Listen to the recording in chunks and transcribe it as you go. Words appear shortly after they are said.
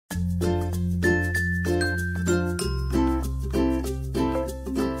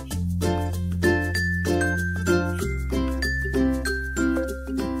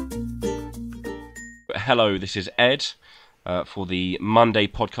Hello, this is Ed for the Monday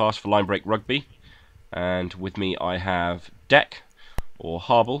podcast for Linebreak Rugby, and with me I have Deck or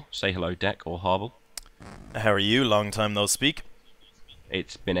Harble. Say hello, Deck or Harble. How are you? Long time no speak.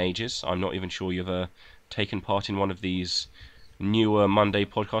 It's been ages. I'm not even sure you've taken part in one of these newer Monday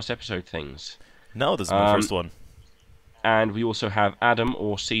podcast episode things. No, this is my first one. And we also have Adam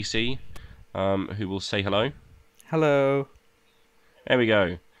or CC, who will say hello. Hello. There we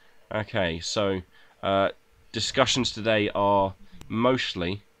go. Okay, so discussions today are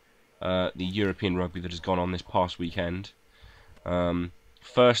mostly the European rugby that has gone on this past weekend.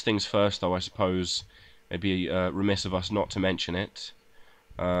 First things first, though, I suppose it'd be remiss of us not to mention it.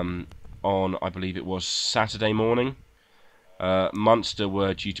 On, I believe it was Saturday morning, Munster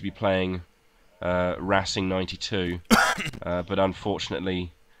were due to be playing Racing 92, but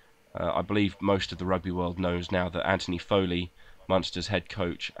unfortunately, I believe most of the rugby world knows now that Anthony Foley, Munster's head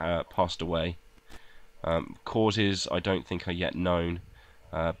coach, passed away. Causes I don't think are yet known,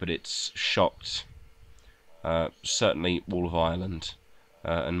 but it's shocked certainly all of Ireland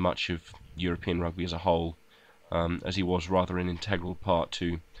and much of European rugby as a whole, as he was rather an integral part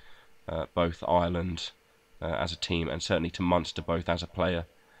to both Ireland as a team and certainly to Munster both as a player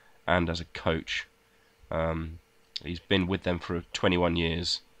and as a coach. He's been with them for 21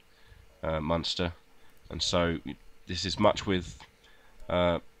 years, Munster, and so this is much with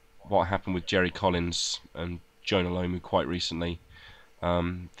what happened with Jerry Collins and Jonah Lomu quite recently.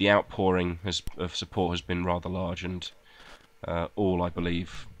 The outpouring of support has been rather large, and all, I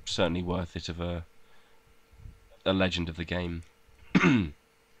believe, certainly worth it of a legend of the game.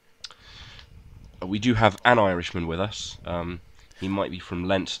 We do have an Irishman with us. He might be from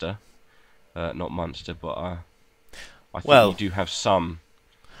Leinster, not Munster, but I think you do have some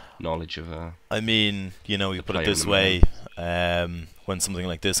knowledge of I mean, you put it this way, when something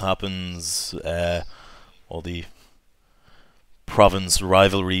like this happens, all the province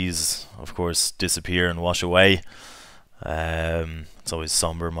rivalries, of course, disappear and wash away. It's always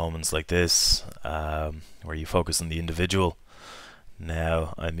somber moments like this, where you focus on the individual.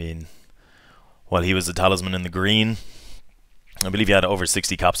 Now, I mean, while he was the talisman in the green, I believe he had over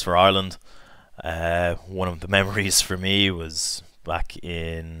 60 caps for Ireland. One of the memories for me was back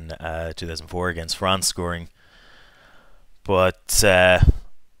in 2004 against France, scoring. But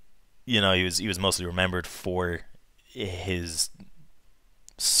he was mostly remembered for his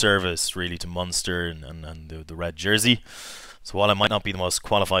service really to Munster and the red jersey. So while I might not be the most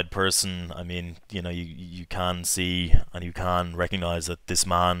qualified person, I mean, you can see and you can recognise that this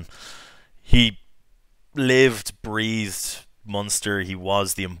man, he lived, breathed Munster. He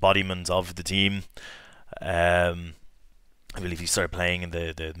was the embodiment of the team. I believe he started playing in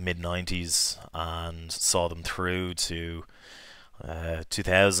the mid-90s and saw them through to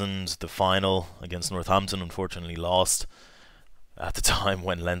 2000, the final against Northampton. Unfortunately lost at the time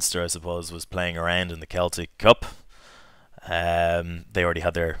when Leinster, I suppose, was playing around in the Celtic Cup. They already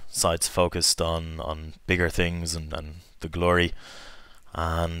had their sights focused on bigger things and the glory.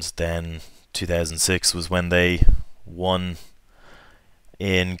 And then 2006 was when they won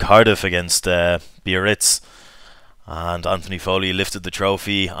in Cardiff against Biarritz, and Anthony Foley lifted the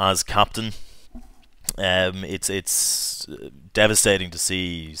trophy as captain. It's devastating to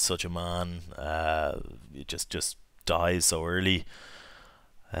see such a man just die so early,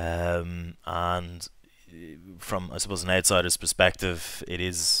 and from, I suppose, an outsider's perspective, it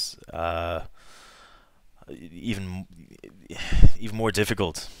is even more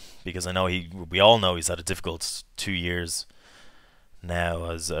difficult, because I know we all know he's had a difficult 2 years now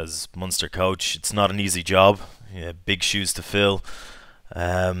as Munster coach. It's not an easy job, big shoes to fill.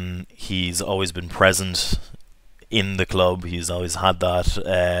 He's always been present in the club. He's always had that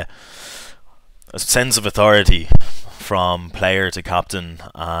a sense of authority from player to captain,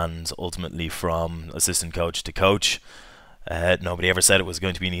 and ultimately from assistant coach to coach. Nobody ever said it was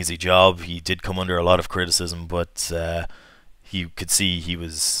going to be an easy job. He did come under a lot of criticism, but you could see he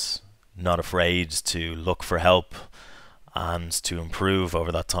was not afraid to look for help and to improve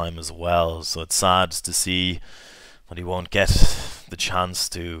over that time as well. So it's sad to see that he won't get the chance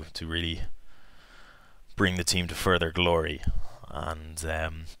to really bring the team to further glory. And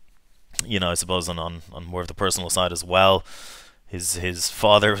I suppose on more of the personal side as well, his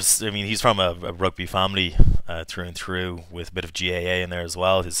father was, I mean, he's from a rugby family through and through, with a bit of GAA in there as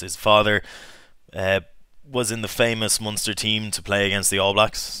well. His father was in the famous Munster team to play against the All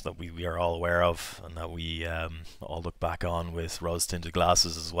Blacks that we are all aware of, and that we all look back on with rose-tinted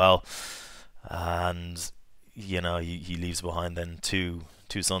glasses as well. And he leaves behind then two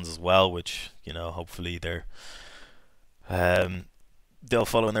sons as well, which hopefully they'll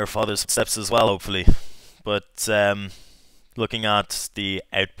follow in their father's steps as well, hopefully. but looking at the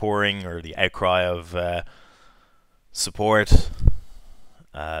outpouring or the outcry of support,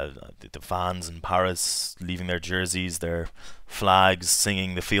 the fans in Paris leaving their jerseys, their flags,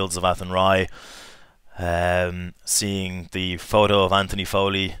 singing the Fields of Athenry, seeing the photo of Anthony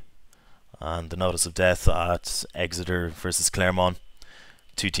Foley and the notice of death at Exeter versus Claremont,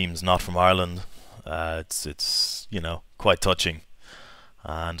 two teams not from Ireland. It's quite touching.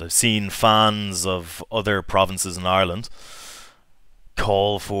 And I've seen fans of other provinces in Ireland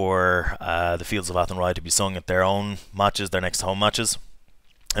call for the Fields of Athenry to be sung at their own matches, their next home matches.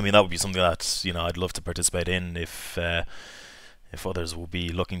 I mean, that would be something that I'd love to participate in if others will be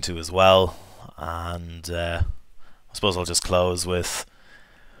looking to as well. And I suppose I'll just close with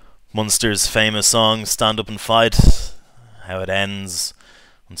Munster's famous song "Stand Up and Fight." How it ends: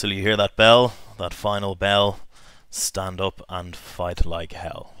 until you hear that bell, that final bell, stand up and fight like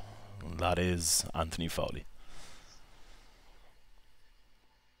hell. And that is Anthony Foley.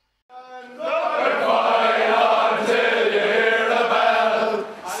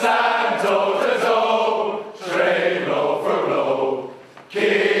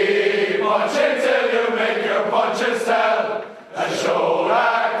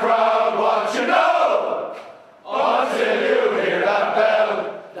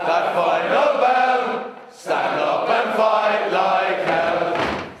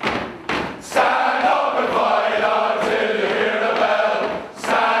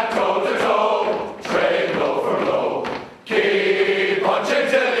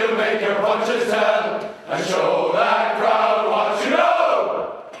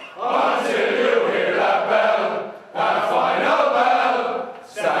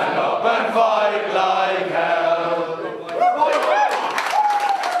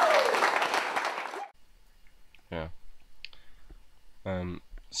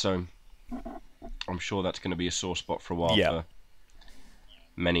 So I'm sure that's going to be a sore spot for a while Yeah. for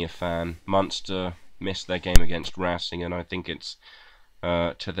many a fan. Munster missed their game against Racing, and I think it's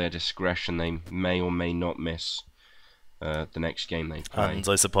to their discretion. They may or may not miss the next game they play. And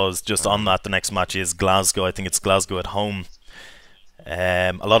I suppose just on that, the next match is Glasgow. I think it's Glasgow at home.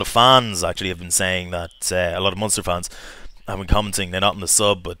 A lot of fans actually have been saying that, a lot of Munster fans have been commenting, they're not in the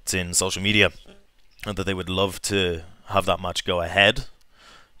sub but in social media, and that they would love to have that match go ahead.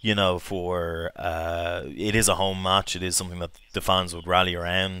 For it is a home match. It is something that the fans would rally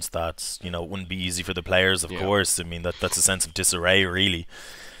around. That it wouldn't be easy for the players, of course. I mean, that's a sense of disarray, really.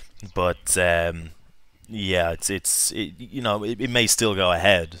 But it may still go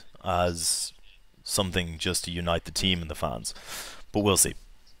ahead as something just to unite the team and the fans, but we'll see.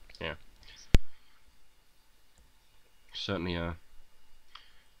 Yeah, certainly.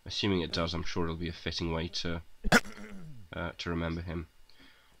 Assuming it does, I'm sure it'll be a fitting way to remember him.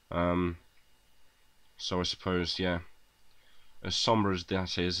 So I suppose, as sombre as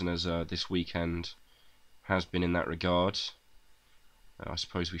that is, and as this weekend has been in that regard, I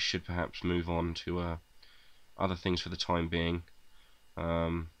suppose we should perhaps move on to other things for the time being.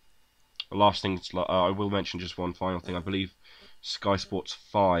 The last thing, I will mention just one final thing. I believe Sky Sports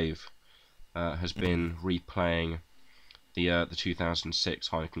 5 has been replaying the 2006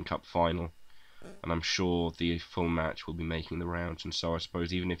 Heineken Cup final, and I'm sure the full match will be making the rounds. And so I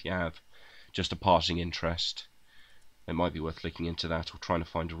suppose even if you have just a passing interest, it might be worth looking into that or trying to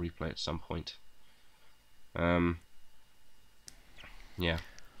find a replay at some point. Yeah.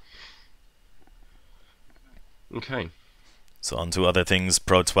 Okay. So on to other things.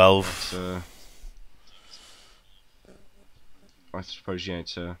 Pro 12. I suppose,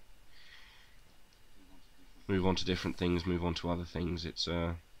 it's move on to different things, move on to other things. It's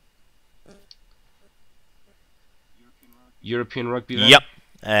European Rugby then? Yep.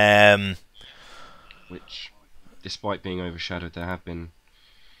 Which, despite being overshadowed, there have been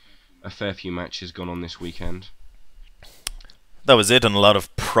a fair few matches gone on this weekend. That was it, and a lot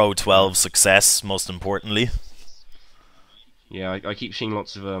of Pro 12 success, most importantly. Yeah, I keep seeing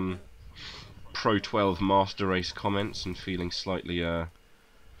lots of Pro 12 Master Race comments and feeling slightly, well,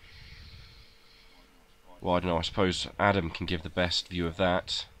 I don't know, I suppose Adam can give the best view of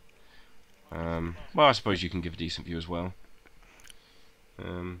that. Well, I suppose you can give a decent view as well.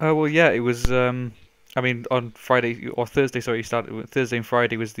 Well, yeah, it was. I mean, on Friday or Thursday, sorry, Thursday and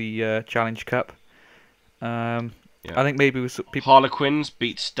Friday was the Challenge Cup. Yeah. I think maybe it was people. Harlequins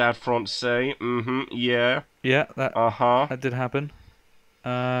beat Stade Francais. Yeah. Yeah, that. That did happen.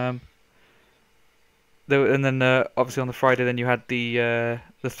 And then obviously on the Friday, then you had the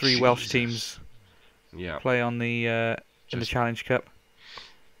three Welsh teams. Yeah. Play on the in the Challenge Cup.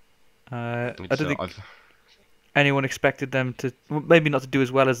 I anyone expected them to, well, maybe not to do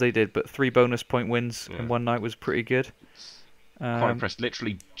as well as they did, but 3 bonus point wins in one night was pretty good. Quite impressed.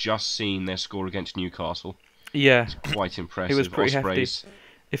 Literally just seen their score against Newcastle. Yeah, It's quite impressive. it was pretty Ospreys, hefty.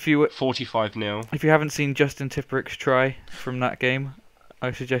 If you 45-0. If you haven't seen Justin Tipperick's try from that game,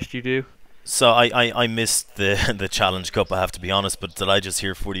 I suggest you do. So I missed the Challenge Cup, I have to be honest, but did I just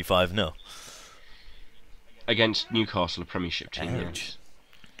hear 45-0? Against Newcastle, a Premiership team. Ouch.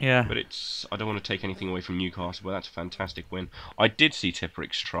 Yeah. But I don't want to take anything away from Newcastle, but that's a fantastic win. I did see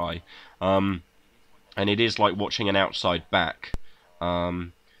Tipperick's try, and it is like watching an outside back.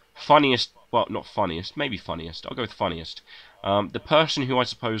 Funniest, well, not funniest, maybe funniest. I'll go with funniest. The person who I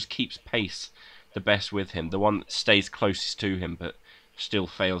suppose keeps pace the best with him, the one that stays closest to him but still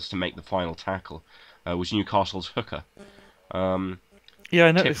fails to make the final tackle, was Newcastle's hooker. Yeah,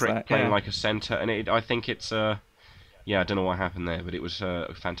 I noticed Tipperick that. playing Yeah. like a centre, and I think it's yeah, I don't know what happened there, but it was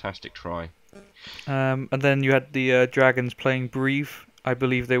a fantastic try. And then you had the Dragons playing Breve. I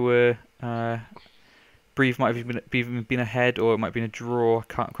believe they were. Breve might have even been ahead, or it might have been a draw. I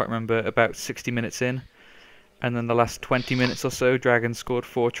can't quite remember. About 60 minutes in, and then the last 20 minutes or so, Dragons scored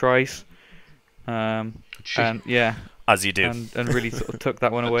 4 tries. And yeah, As you do. and really sort of took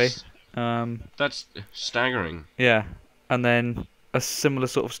that one away. That's staggering. Yeah, and then a similar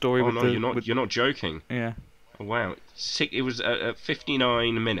sort of story Oh with no, you're not joking. Yeah. Oh, wow, it was at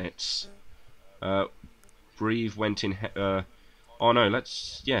 59 minutes. Breve went in. Oh no,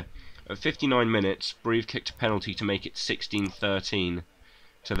 at 59 minutes, Breve kicked a penalty to make it 16-13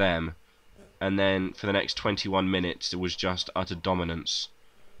 to them, and then for the next 21 minutes, it was just utter dominance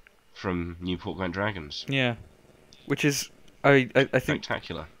from Newport Gwent Dragons. Yeah, which is I think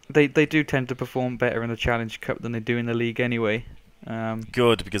Spectacular. they do tend to perform better in the Challenge Cup than they do in the league anyway.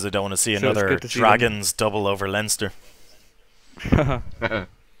 Good, because I don't want to see So it's another good to see Dragons double over Leinster.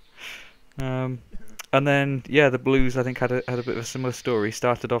 And then yeah, the Blues I think had a bit of a similar story.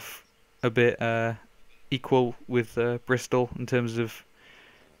 Started off a bit equal with Bristol in terms of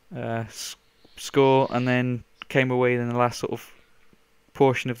score, and then came away in the last sort of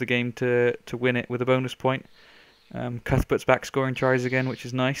portion of the game to win it with a bonus point. Cuthbert's back scoring tries again, which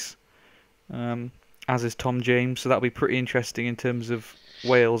is nice. As is Tom James, so that'll be pretty interesting in terms of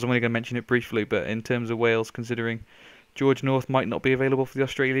Wales. I'm only going to mention it briefly, but in terms of Wales, considering George North might not be available for the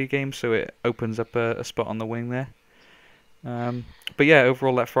Australia game, so it opens up a spot on the wing there. But yeah,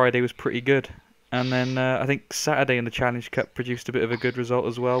 overall that Friday was pretty good. And then I think Saturday in the Challenge Cup produced a bit of a good result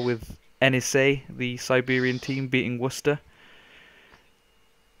as well, with NSA, the Siberian team, beating Worcester.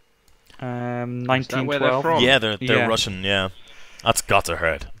 19-12. from? Yeah, they're Yeah. Russian, yeah. That's got to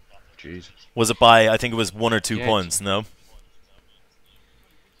hurt. Jesus. Was it by, I think it was 1 or 2 Yeah, points, no?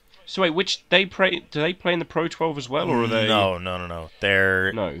 So wait, do they play in the Pro 12 as well, or are they? No.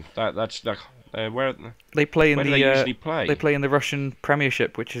 They're No, that's where They play in where the do they usually play? they play in the Russian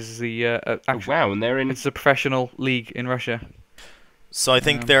Premiership, which is the Oh, actual, wow, and they're in. it's a professional league in Russia. So I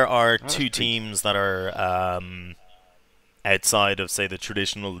think there are that's 2 pretty- teams that are outside of, say, the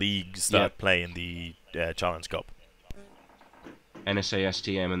traditional leagues that Yeah. play in the Challenge Cup. NSA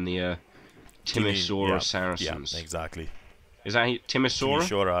STM and the Timisoara Yeah, Saracens. Yeah, exactly. Is that Timisoara?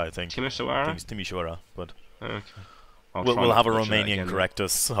 Timisoara, I think. I Timisoara? think it's Timisoara, but Okay. we'll have a Romanian Romanian correct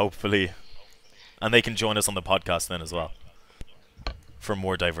us, hopefully. And they can join us on the podcast then as well, for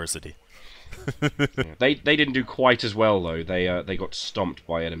more diversity. They didn't do quite as well though. They got stomped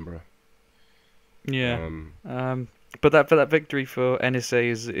by Edinburgh. Yeah. But that victory for NSA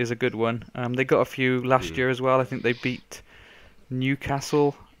is a good one. They got a few last year as well. I think they beat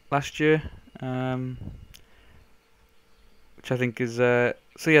Newcastle last year, which I think is so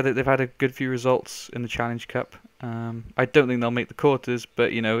yeah. They've had a good few results in the Challenge Cup. I don't think they'll make the quarters,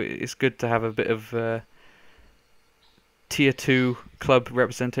 but you know it's good to have a bit of tier 2 club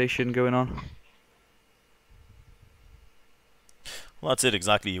representation going on. Well, that's it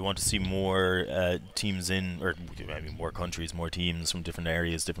exactly. You want to see more teams in, or I mean, more countries, more teams from different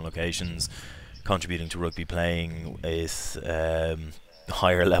areas, different locations, contributing to rugby playing with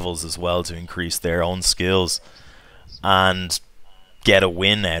higher levels as well to increase their own skills and get a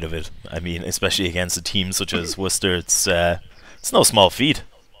win out of it. I mean, especially against a team such as Worcester, it's no small feat.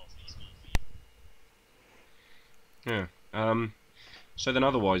 Yeah. So then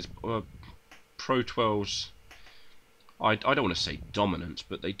otherwise, Pro 12s. I don't want to say dominant,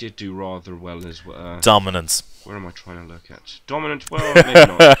 but they did do rather well as well. Dominance. Where am I trying to look at? Dominant? Well, maybe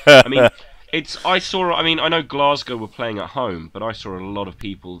not. I mean, I know Glasgow were playing at home, but I saw a lot of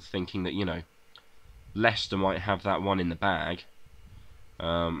people thinking that, you know, Leicester might have that one in the bag.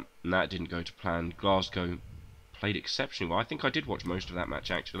 And that didn't go to plan. Glasgow played exceptionally well. I think I did watch most of that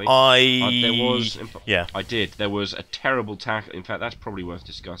match actually. Yeah. I did. There was a terrible tackle. In fact, that's probably worth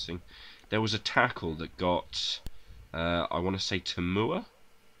discussing. There was a tackle that got, I want to say Tamua.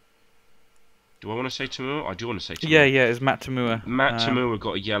 Do I want to say Tamua? I do want to say Tamua. Yeah, it's Matt Tamua. Matt Tamua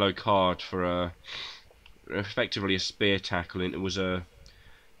got a yellow card for effectively a spear tackle, and it was a.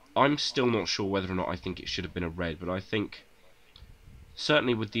 I'm still not sure whether or not I think it should have been a red, but I think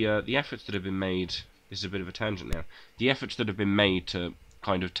certainly with the efforts that have been made. This is a bit of a tangent now. The efforts that have been made to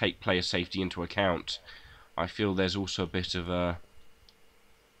kind of take player safety into account, I feel there's also a bit of a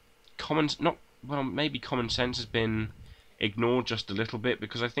maybe common sense has been ignored just a little bit,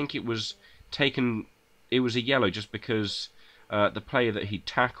 because I think it was a yellow just because the player that he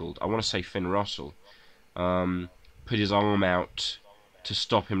tackled, I want to say Finn Russell, put his arm out to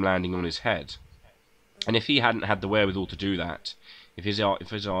stop him landing on his head, and if he hadn't had the wherewithal to do that, if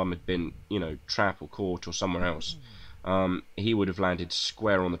his arm had been, trap or caught or somewhere else, he would have landed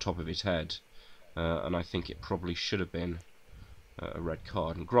square on the top of his head, and I think it probably should have been a red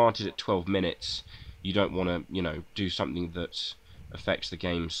card. And granted, at 12 minutes, you don't want to, do something that affects the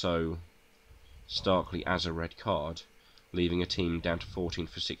game so starkly as a red card, leaving a team down to 14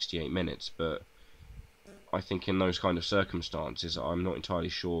 for 68 minutes. But I think in those kind of circumstances, I'm not entirely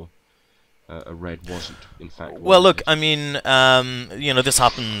sure a red wasn't, in fact. Well, look, I mean, this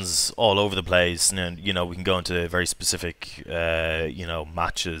happens all over the place. And, we can go into very specific,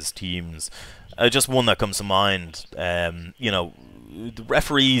 matches, teams. Just one that comes to mind, the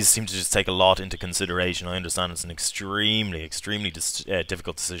referees seem to just take a lot into consideration. I understand it's an extremely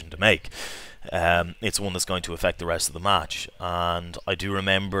difficult decision to make. It's one that's going to affect the rest of the match. And I do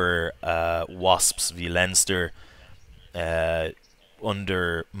remember Wasps v Leinster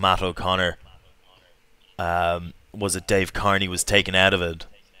under Matt O'Connor. Was it Dave Carney was taken out of it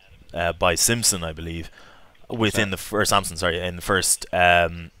by Simpson, I believe, in the first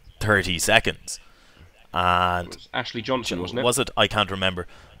 30 seconds. And it was Ashley Johnson, wasn't it? Was it? I can't remember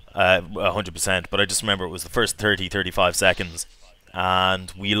 100%, but I just remember it was the first 35 seconds,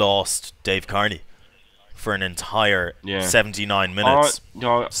 and we lost Dave Carney for an entire 79 minutes.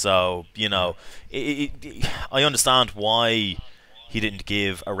 So, I understand why he didn't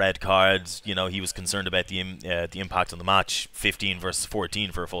give a red card. He was concerned about the impact on the match, 15 versus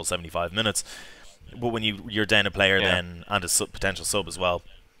 14 for a full 75 minutes. But when you're down a player then, and a potential sub as well,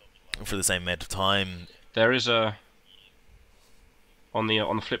 for the same amount of time, there is a on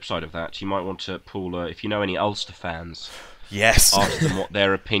the flip side of that, you might want to pull if you know any Ulster fans. Yes. Ask them what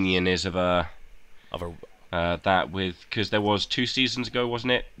their opinion is of that, because there was 2 seasons ago,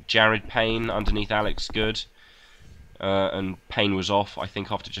 wasn't it? Jared Payne underneath Alex Good, and Payne was off, I think,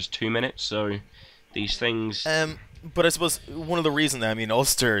 after just 2 minutes. So these things. But I suppose one of the reasons,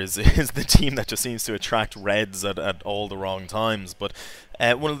 Ulster is the team that just seems to attract reds at all the wrong times. But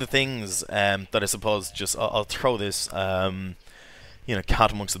one of the things that I suppose, I'll throw this,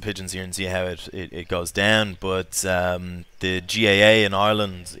 cat amongst the pigeons here and see how it goes down. But the GAA in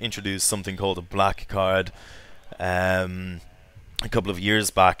Ireland introduced something called a black card a couple of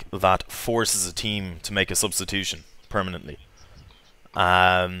years back that forces a team to make a substitution permanently.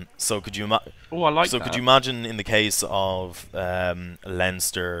 So could you could you imagine in the case of Wasps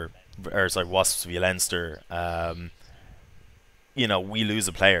v Leinster, we lose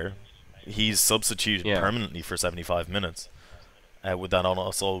a player, he's substituted permanently for 75 minutes. Would that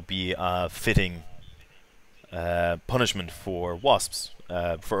also be a fitting punishment for Wasps,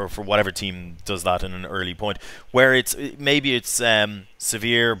 for whatever team does that in an early point, where maybe it's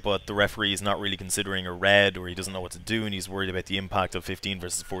severe, but the referee is not really considering a red, or he doesn't know what to do, and he's worried about the impact of 15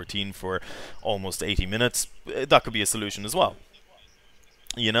 versus 14 for almost 80 minutes. That could be a solution as well.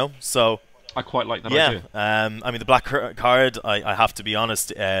 So I quite like that idea. The black card, I have to be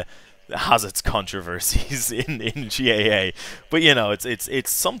honest, has its controversies in GAA, but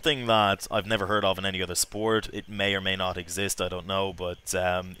it's something that I've never heard of in any other sport. It may or may not exist, I don't know, but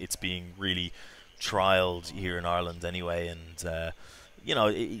it's being really trialed here in Ireland anyway, and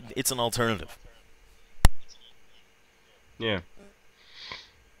it's an alternative. Yeah.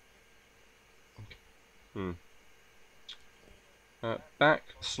 Back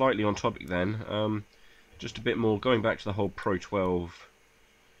slightly on topic then, just a bit more going back to the whole Pro 12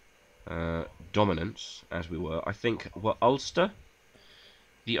 dominance, as we were. I think were Ulster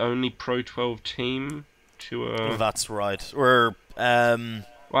the only Pro 12 team to that's right. Or well,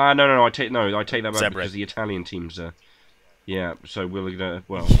 no, I take that back, Zebra. because the Italian teams are so we're gonna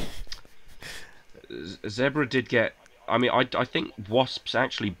Zebra did get, I think Wasps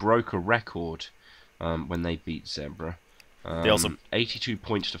actually broke a record when they beat Zebra. They also 82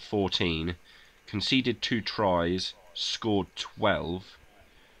 points to 14. conceded 2 tries, scored 12,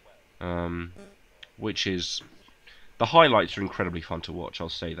 which is... The highlights are incredibly fun to watch, I'll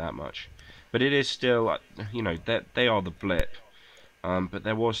say that much. But it is still, you know, they are the blip. But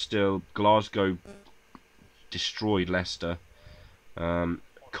there was still... Glasgow destroyed Leicester.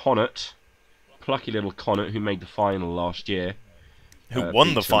 Connacht, plucky little Connacht, who made the final last year. Who won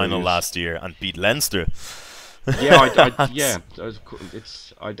beat the final Toulouse. last year and beat Leinster. Yeah,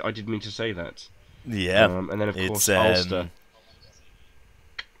 I did mean to say that. Yeah. And then of course It's Ulster.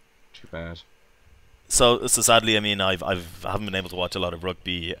 Too bad. So sadly, I mean, I haven't been able to watch a lot of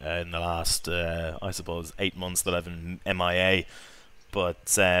rugby in the last, I suppose, 8 months that I've been MIA.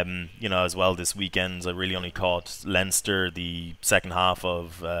 But you know, as well this weekend, I really only caught Leinster, the second half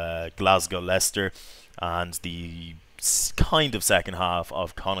of Glasgow Leicester, and the kind of second half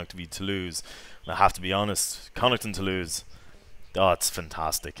of Connacht v Toulouse. And I have to be honest, Connacht and Toulouse, oh, it's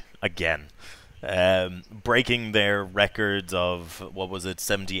fantastic again. Breaking their records of, what was it,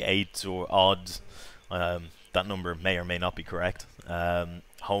 78 or odd. That number may or may not be correct.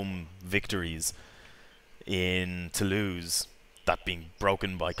 Home victories in Toulouse, that being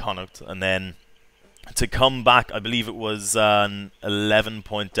broken by Connacht, and then to come back, I believe it was an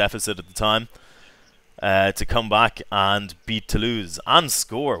 11-point deficit at the time, to come back and beat Toulouse and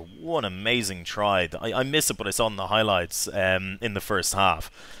score one amazing try. I miss it, but I saw it in the highlights in the first half.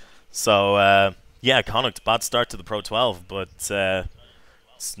 So yeah, Connacht, bad start to the Pro 12, but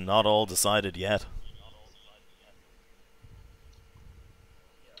it's not all decided yet.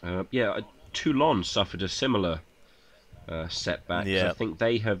 Yeah, Toulon suffered a similar setback. Yeah. I think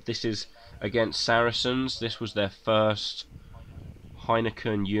they have. This is against Saracens. This was their first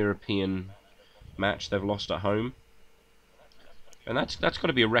Heineken European match they've lost at home, and that's got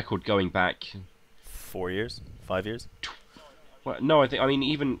to be a record going back 4 years, 5 years. Well, no, I mean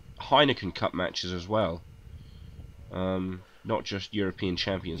even Heineken Cup matches as well. Not just European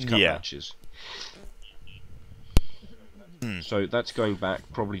Champions Cup matches. So that's going back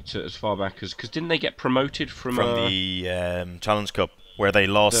probably to as far back as... Because didn't they get promoted from the Challenge Cup, where they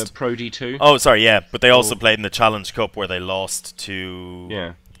lost... The Pro D2? Oh, sorry, yeah. But they also played in the Challenge Cup, where they lost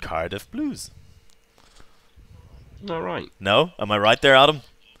to Cardiff Blues. All right. No? Am I right there, Adam?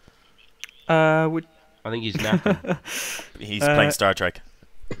 I think he's napping. He's playing Star Trek.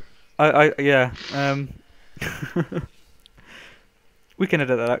 Yeah. We can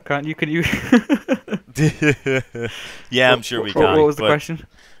edit that out, can't you? Can you? Yeah, I'm sure we can. What was the question?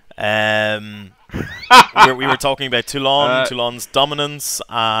 We were talking about Toulon, Toulon's dominance,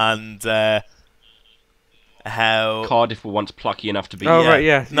 and how Cardiff were once plucky enough to beat. Oh right,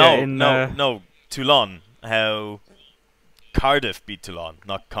 yeah. No, Toulon. How Cardiff beat Toulon,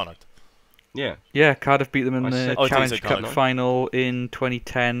 not Connacht. Yeah. Yeah, Cardiff beat them in the Challenge Cup Connacht. final in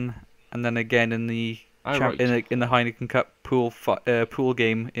 2010, and then again in the in the Heineken Cup pool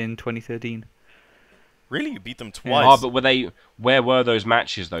game in 2013. Really, you beat them twice? Oh, but where were those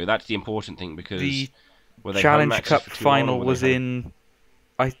matches though? That's the important thing, because the were they Challenge home Cup for Toulon, final or were was they in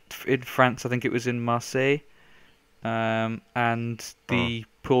France. I think it was in Marseille, and the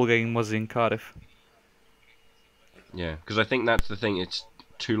pool game was in Cardiff. Yeah, because I think that's the thing. It's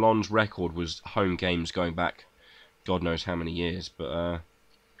Toulon's record was home games going back, God knows how many years. But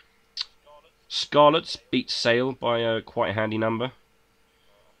Scarlets beat Sale by quite a handy number.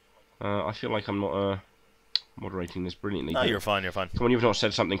 I feel like I'm not moderating this brilliantly. No, you're fine. You're fine. Come on, you've not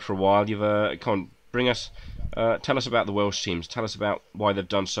said something for a while. You've come on, bring us. Tell us about the Welsh teams. Tell us about why they've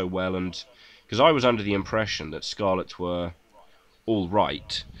done so well. And because I was under the impression that Scarlets were all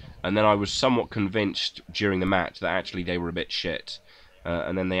right, and then I was somewhat convinced during the match that actually they were a bit shit,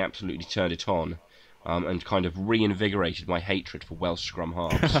 and then they absolutely turned it on, and kind of reinvigorated my hatred for Welsh scrum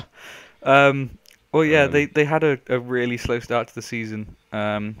halves. Well, yeah, they had a really slow start to the season.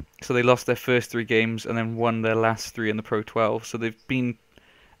 So they lost their first 3 games and then won their last 3 in the Pro 12. So they've been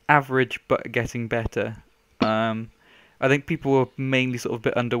average but getting better. I think people were mainly sort of a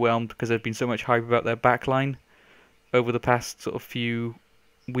bit underwhelmed because there'd been so much hype about their backline over the past sort of few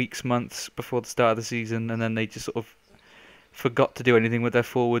weeks, months before the start of the season, and then they just sort of forgot to do anything with their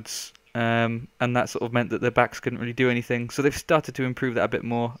forwards. And that sort of meant that their backs couldn't really do anything. So they've started to improve that a bit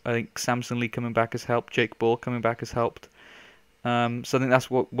more. I think Samson Lee coming back has helped. Jake Ball coming back has helped. So I think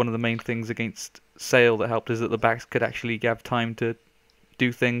that's one of the main things against Sale that helped, is that the backs could actually have time to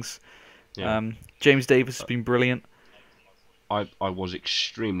do things. Yeah. James Davis has been brilliant. I was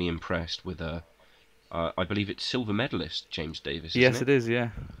extremely impressed with I believe it's silver medalist James Davis. Yes, isn't it is.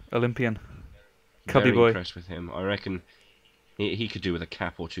 Yeah, Olympian, Very cubby boy. Impressed with him. I reckon he could do with a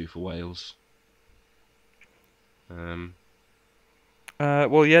cap or two for Wales.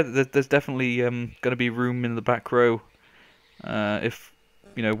 Well, yeah, there's definitely going to be room in the back row if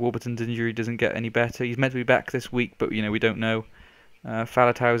Warburton's injury doesn't get any better. He's meant to be back this week, but we don't know.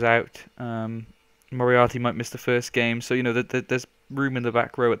 Falatau's out. Moriarty might miss the first game, so there's room in the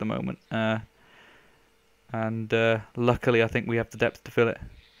back row at the moment. And luckily, I think we have the depth to fill it.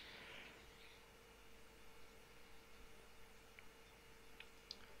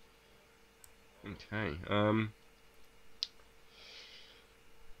 Okay.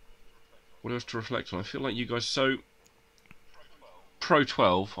 What else to reflect on? I feel like you guys. So, Pro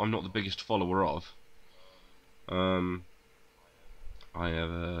 12, I'm not the biggest follower of. I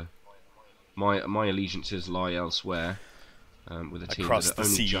have my allegiances lie elsewhere, with a team Across that the are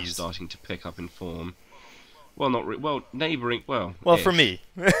only seas. just starting to pick up in form. Well, not neighbouring. Well, for ish. me.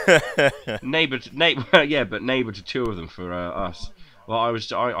 neighbour, yeah, but neighbour to two of them for us. Well,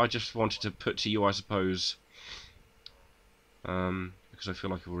 I just wanted to put to you, I suppose, because I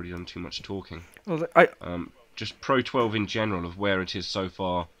feel like I've already done too much talking. Well, Just Pro 12 in general, of where it is so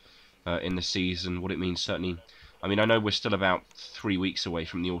far in the season, what it means. Certainly, I mean, I know we're still about 3 weeks away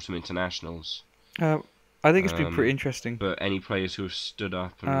from the autumn internationals. I think it's been pretty interesting. But any players who have stood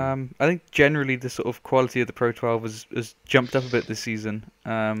up? And I think generally the sort of quality of the Pro 12 has jumped up a bit this season.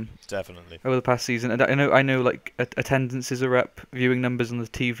 Definitely. Over the past season, and I know like attendances are up, viewing numbers on the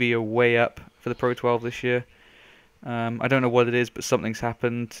TV are way up for the Pro 12 this year. I don't know what it is, but something's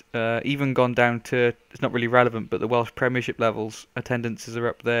happened. Even gone down to, it's not really relevant, but the Welsh Premiership levels, attendances are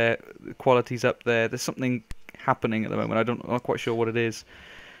up there, the quality's up there. There's something happening at the moment. I'm not quite sure what it is.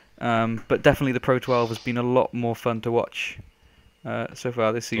 But definitely the Pro 12 has been a lot more fun to watch so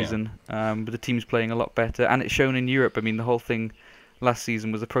far this season. With the teams playing a lot better, and it's shown in Europe. I mean, the whole thing last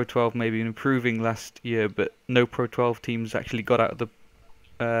season was the Pro 12 maybe improving last year, but no Pro 12 teams actually got out of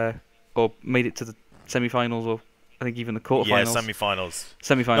the or made it to the semi-finals, or I think even the quarterfinals. Yeah, semi-finals.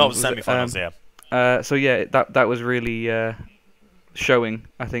 Semi-finals. No, it was semi-finals. So yeah, that was really showing.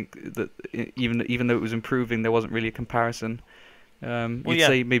 I think that even though it was improving, there wasn't really a comparison. You'd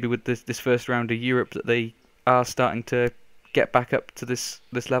say maybe with this first round of Europe that they are starting to get back up to this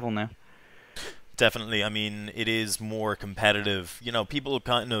level now. Definitely. I mean, it is more competitive. People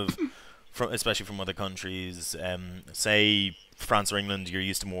kind of, especially from other countries, say France or England, you're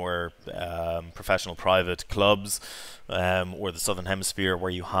used to more professional private clubs, or the Southern Hemisphere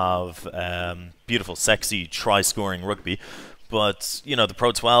where you have beautiful, sexy, try-scoring rugby. But, the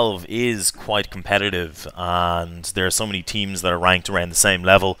Pro 12 is quite competitive, and there are so many teams that are ranked around the same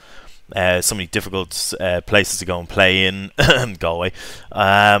level. So many difficult places to go and play in. Galway.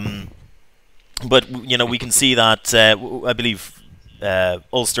 But, we can see that, I believe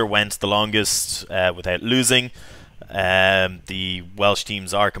Ulster went the longest without losing. The Welsh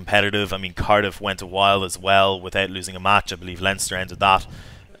teams are competitive. I mean, Cardiff went a while as well without losing a match. I believe Leinster ended that.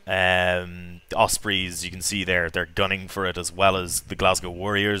 The Ospreys, you can see they're gunning for it, as well as the Glasgow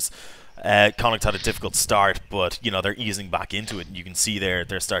Warriors. Connacht had a difficult start, but they're easing back into it, and you can see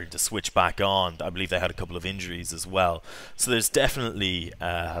they're starting to switch back on. I believe they had a couple of injuries as well, so there's definitely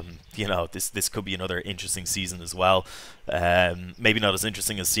this could be another interesting season as well. Maybe not as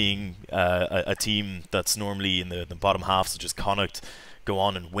interesting as seeing a team that's normally in the bottom half, such as Connacht, go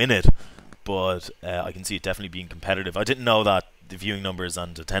on and win it, but I can see it definitely being competitive. I didn't know that the viewing numbers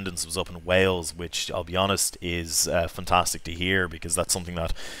and attendance was up in Wales, which I'll be honest is fantastic to hear, because that's something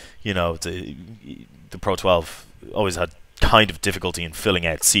that the Pro 12 always had kind of difficulty in filling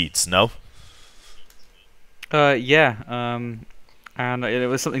out seats. No. And it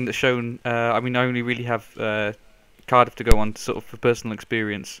was something that's shown. I mean, I only really have Cardiff to go on sort of for personal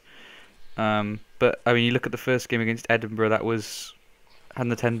experience. But I mean, you look at the first game against Edinburgh, that had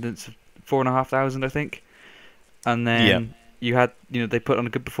an attendance of 4,500, I think, and then you had they put on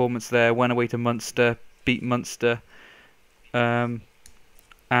a good performance there, went away to Munster, beat Munster, and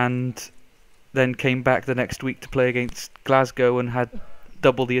then came back the next week to play against Glasgow and had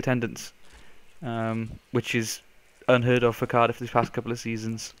double the attendance, which is unheard of for Cardiff these past couple of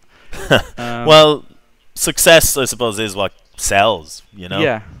seasons. Well, success, I suppose, is what sells,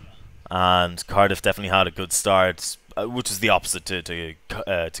 Yeah. And Cardiff definitely had a good start, which is the opposite to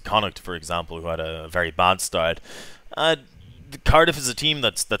Connacht, for example, who had a very bad start. Cardiff is a team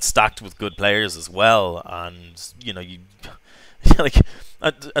that's stacked with good players as well, and you like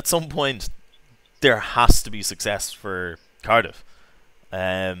at some point there has to be success for Cardiff.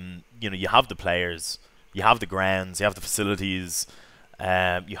 You have the players, you have the grounds, you have the facilities,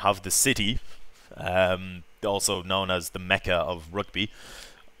 you have the city, also known as the Mecca of rugby.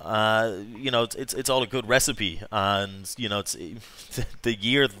 It's all a good recipe, and it's the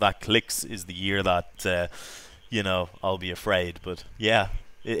year that clicks is the year that I'll be afraid. But yeah,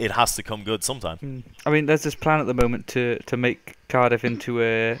 it has to come good sometime. I mean, there's this plan at the moment to make Cardiff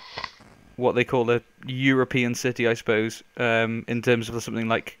into what they call a European city, I suppose, in terms of something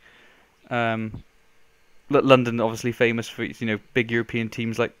like London, obviously famous for big European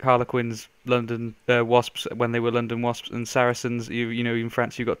teams like Harlequins, London Wasps when they were London Wasps, and Saracens. In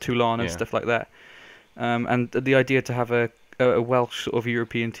France you got Toulon and stuff like that. And the idea to have a Welsh sort of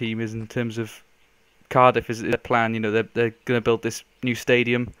European team is, in terms of Cardiff, is a plan. They're going to build this new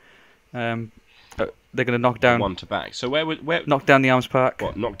stadium. They're going to knock down one to back. So where knock down the Arms Park.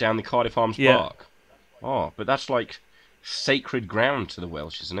 What, knock down the Cardiff Arms Park? Oh, but that's like sacred ground to the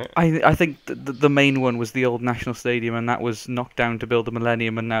Welsh, isn't it? I think the main one was the old National Stadium, and that was knocked down to build the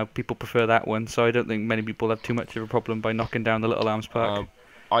Millennium, and now people prefer that one. So I don't think many people have too much of a problem by knocking down the Little Arms Park.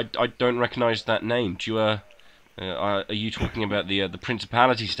 I don't recognise that name. Do you are you talking about the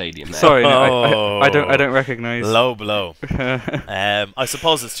Principality Stadium there? Sorry, no, I don't recognise. Low blow. I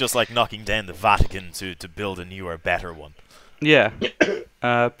suppose it's just like knocking down the Vatican to build a newer, better one. Yeah,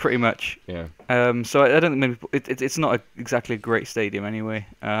 pretty much. Yeah. So I don't think many people. It's not exactly a great stadium anyway.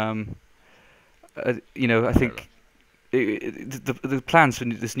 I think the plans for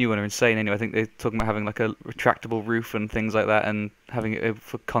this new one are insane. Anyway, I think they're talking about having like a retractable roof and things like that, and having it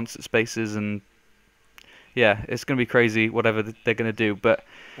for concert spaces, and yeah, it's going to be crazy whatever they're going to do. But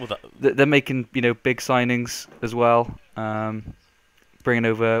they're making big signings as well. Bringing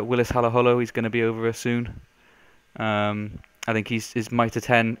over Willis Halaholo, he's going to be over soon. I think his Mitre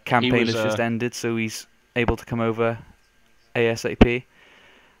 10 campaign has just ended, so he's able to come over ASAP.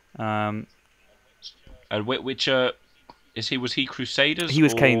 And which was he Crusaders? He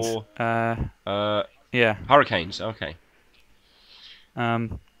was or, Canes. Yeah. Hurricanes. Okay.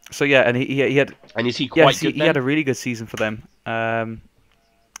 So yeah, and he had. And is he quite good? He had a really good season for them.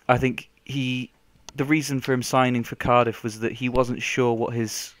 I think the reason for him signing for Cardiff was that he wasn't sure what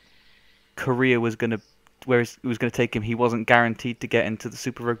his career was going to. Where it was going to take him. He wasn't guaranteed to get into the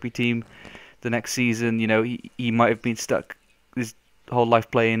Super Rugby team the next season. He might have been stuck his whole life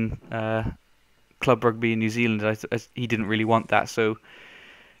playing club rugby in New Zealand. He didn't really want that, so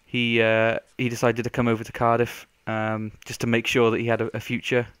he decided to come over to Cardiff just to make sure that he had a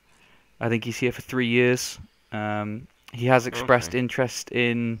future. I think he's here for 3 years. He has expressed interest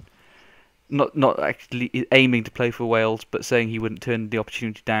in not actually aiming to play for Wales, but saying he wouldn't turn the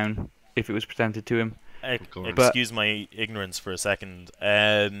opportunity down if it was presented to him. Excuse my ignorance for a second.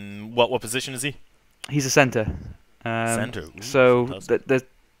 What position is he? He's a centre. Centre. So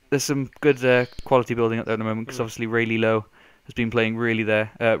there's some good quality building up there at the moment, because obviously Rayleigh Lowe has been playing really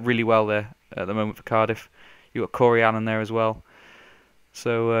well there at the moment for Cardiff. You got Corey Allen there as well.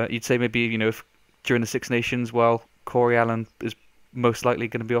 So you'd say maybe if during the Six Nations, while Corey Allen is most likely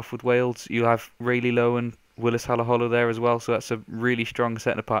going to be off with Wales, you have Rayleigh Lowe and Willis Halaholo there as well. So that's a really strong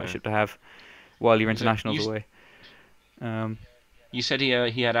centre partnership to have while your internationals away. You said he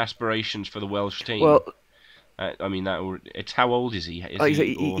had aspirations for the Welsh team. Well, I mean it's how old is he?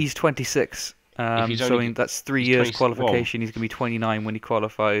 He's 26. So that's 3 years qualification. He's going to be 29 when he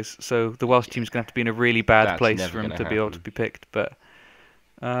qualifies. So the Welsh team's going to have to be in a really bad place for him to be able to be picked. But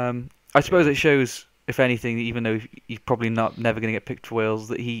I suppose it shows, if anything, even though he's probably never going to get picked for Wales,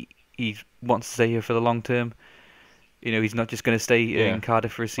 that he wants to stay here for the long term. He's not just going to stay in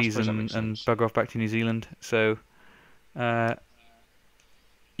Cardiff for a season and bugger off back to New Zealand. So, I'm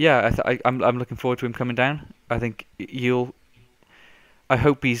looking forward to him coming down. I think I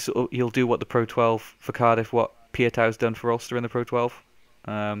hope he'll do what the Pro 12 for Cardiff, what Pietau's done for Ulster in the Pro 12.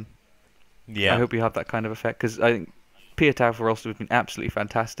 I hope he'll have that kind of effect, because I think Pietau for Ulster has been absolutely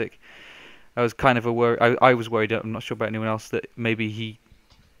fantastic. I was kind of I was worried. I'm not sure about anyone else, that maybe he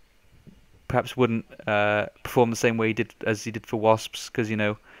perhaps wouldn't perform the same way he did for Wasps, because he'd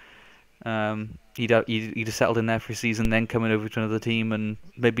have settled in there for a season, then coming over to another team, and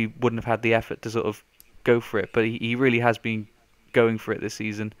maybe wouldn't have had the effort to sort of go for it. But he really has been going for it this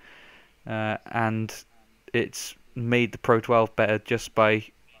season, and it's made the Pro 12 better just by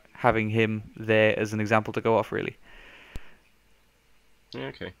having him there as an example to go off, really. Yeah,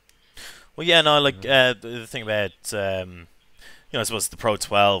 okay. Well, yeah, no, the thing about I suppose the Pro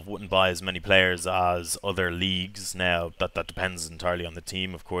 12 wouldn't buy as many players as other leagues. Now that depends entirely on the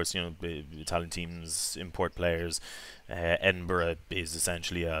team, of course. The Italian teams import players. Edinburgh is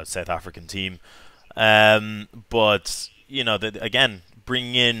essentially a South African team, but again,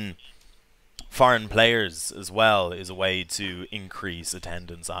 bringing in foreign players as well is a way to increase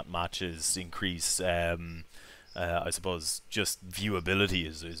attendance at matches, increase I suppose just viewability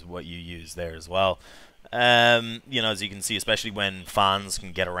is what you use there as well. As you can see, especially when fans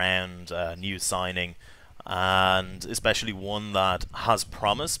can get around new signing, and especially one that has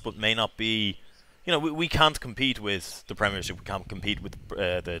promise but may not be. We can't compete with the Premiership. We can't compete with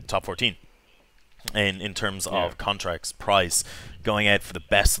the top 14 in terms of contracts, price, going out for the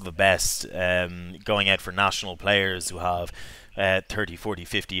best of the best, going out for national players who have 30, 40,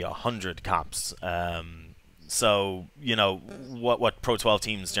 50, 100 caps. So, what Pro 12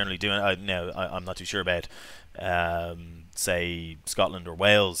 teams generally do, I'm not too sure about, say, Scotland or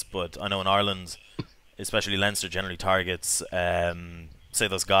Wales, but I know in Ireland, especially Leinster, generally targets, say,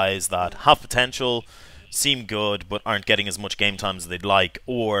 those guys that have potential, seem good, but aren't getting as much game time as they'd like,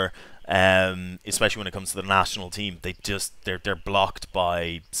 or especially when it comes to the national team, they're blocked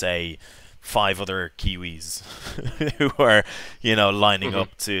by, say, 5 other Kiwis who are lining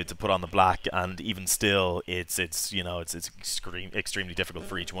up to put on the black, and even still it's extremely difficult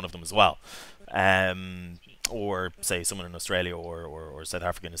for each one of them as well. Or say someone in Australia or South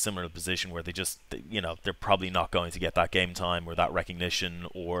Africa in a similar position where they're probably not going to get that game time or that recognition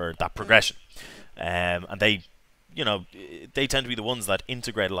or that progression, and they tend to be the ones that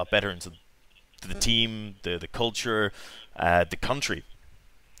integrate a lot better into the team, the culture, the country.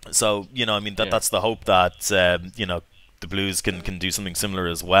 So that's the hope that the Blues can do something similar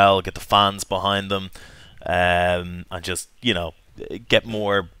as well, get the fans behind them, and just get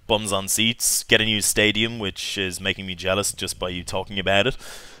more bums on seats, get a new stadium, which is making me jealous just by you talking about it.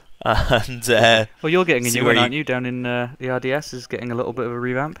 And well, you're getting a new one, aren't you? Down in the RDS is getting a little bit of a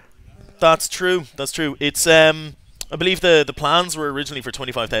revamp. That's true. It's I believe the plans were originally for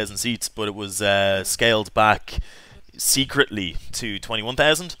 25,000 seats, but it was scaled back secretly to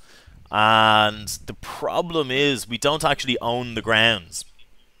 21,000. And the problem is we don't actually own the grounds.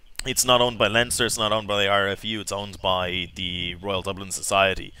 It's not owned by Leinster, it's not owned by the RFU, it's owned by the Royal Dublin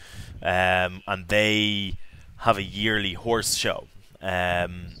Society. And they have a yearly horse show.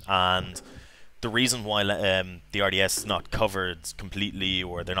 And the reason why the RDS is not covered completely,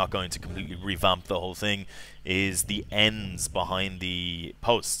 or they're not going to completely revamp the whole thing, is the ends behind the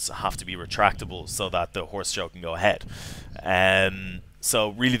posts have to be retractable so that the horse show can go ahead. So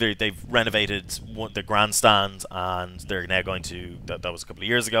really they've renovated the grandstand, and they're now going to, that was a couple of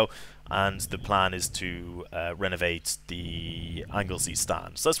years ago, and the plan is to renovate the Anglesey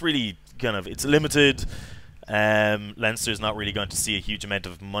stand. So that's really it's limited. Leinster's not really going to see a huge amount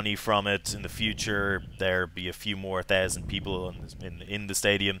of money from it in the future. There'll be a few more thousand people in the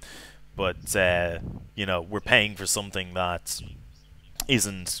stadium, but we're paying for something that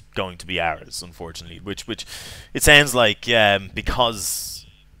isn't going to be ours, unfortunately. Which it sounds like, because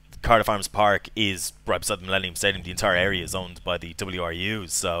Cardiff Arms Park is right beside the Millennium Stadium, the entire area is owned by the WRU.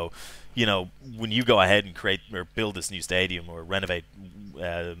 So when you go ahead and create or build this new stadium or renovate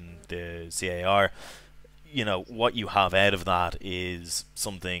the CAR, what you have out of that is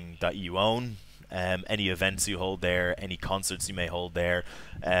something that you own. Any events you hold there, any concerts you may hold there,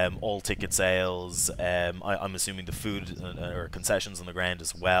 all ticket sales, I'm assuming the food or concessions on the ground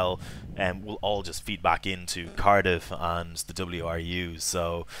as well, will all just feed back into Cardiff and the WRU.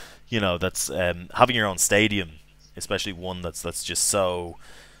 So, that's having your own stadium, especially one that's just so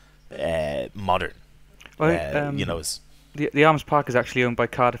modern. Well, is the Arms Park is actually owned by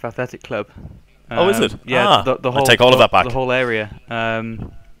Cardiff Athletic Club. Oh, is it? Yeah, the whole, I take all of that back. The whole area.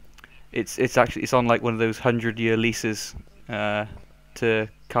 It's on like one of those 100-year leases to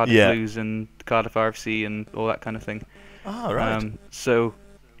Cardiff Blues and Cardiff RFC and all that kind of thing. Oh, right. So,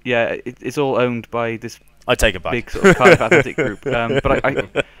 yeah, it's all owned by this I take it back. big sort of Cardiff Athletic group.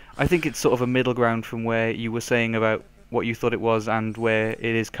 But I think it's sort of a middle ground from where you were saying about what you thought it was and where it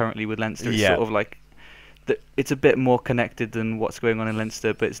is currently with Leinster. It's sort of like it's a bit more connected than what's going on in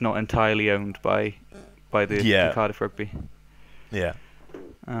Leinster, but it's not entirely owned by the Cardiff Rugby. Yeah.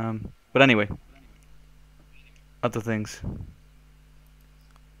 But anyway, other things.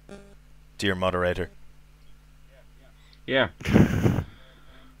 Dear moderator. Yeah.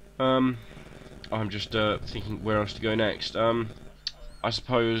 I'm just thinking where else to go next. I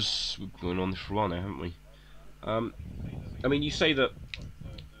suppose we've been on this for a while now, haven't we? I mean, you say that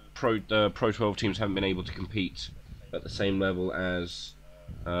Pro 12 teams haven't been able to compete at the same level as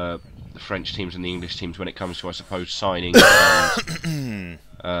the French teams and the English teams when it comes to, I suppose, signing and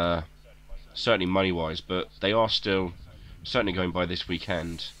certainly money-wise, but they are still, certainly going by this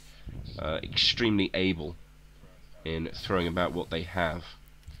weekend, extremely able in throwing about what they have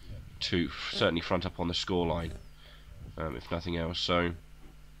to certainly front up on the scoreline, if nothing else. So,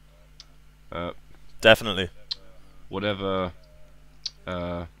 definitely, whatever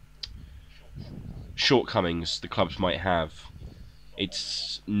shortcomings the clubs might have,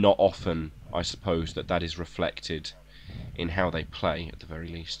 it's not often, I suppose, that is reflected in how they play, at the very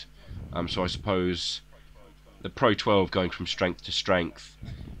least. So I suppose the Pro 12 going from strength to strength,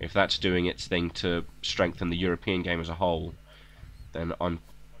 if that's doing its thing to strengthen the European game as a whole, then I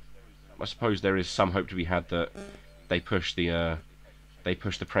suppose there is some hope to be had that they push the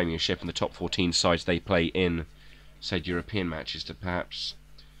Premiership and the top 14 sides they play in said European matches to perhaps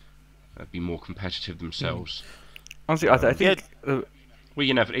be more competitive themselves. Honestly, I think. Well,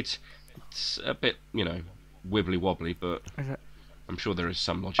 you know, it's a bit, you know, wibbly wobbly, but I'm sure there is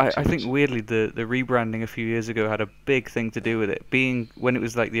some logic. I think weirdly the rebranding a few years ago had a big thing to do with it. Being when it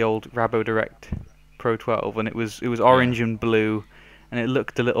was like the old Rabo Direct Pro 12, and it was orange and blue, and it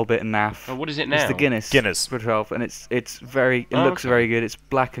looked a little bit naff. Oh, what is it now? It's the Guinness Pro 12, and it looks very good. It's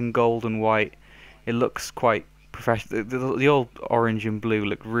black and gold and white. It looks quite professional. The old orange and blue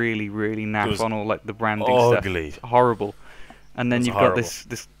looked really naff on all like the branding stuff. It's horrible. And then you've got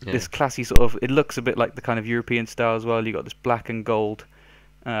this classy sort of. It looks a bit like the kind of European style as well. You got this black and gold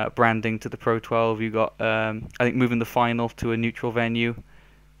branding to the Pro 12. You got I think moving the final to a neutral venue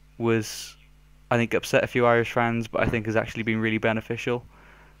was, I think, upset a few Irish fans, but I think has actually been really beneficial.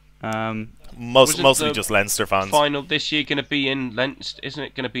 Mostly just Leinster fans. Final this year going to be in Leinster, isn't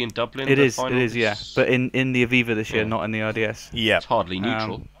it? Going to be in Dublin. It is, yeah. But in the Aviva this year, not in the RDS. Yeah, it's hardly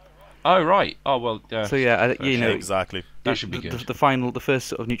neutral. Oh right. Oh well. So yeah, you know exactly. That should be good. The first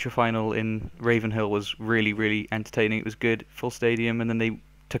sort of neutral final in Ravenhill was really entertaining. It was good, full stadium, and then they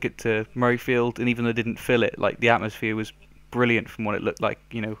took it to Murrayfield, and even though they didn't fill it, like the atmosphere was brilliant from what it looked like.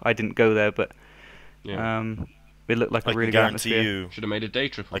 You know, I didn't go there, but it looked like a really good atmosphere. Should have made a day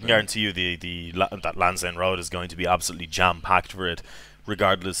trip. I can guarantee you that Lansdowne Road is going to be absolutely jam packed for it,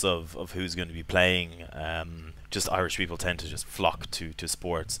 regardless of who's going to be playing. Just Irish people tend to just flock to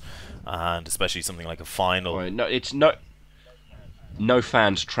sports, and especially something like a final. Right, no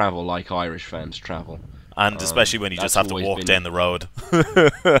fans travel like Irish fans travel, and especially when you just have to walk down the road.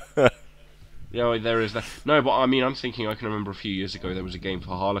 Yeah, there is that. No, but I mean, I'm thinking. I can remember a few years ago there was a game for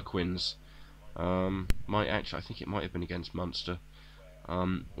Harlequins. I think it might have been against Munster,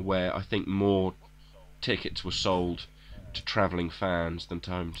 where I think more tickets were sold to travelling fans than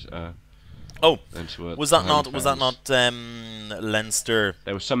was that not Leinster?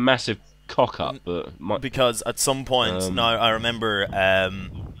 There was some massive cock up, but because at some point, now I remember,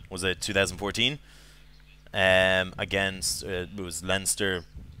 was it 2014? Against it was Leinster.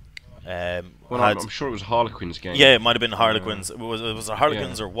 I'm sure it was a Harlequins game. Yeah, it might have been Harlequins. It was a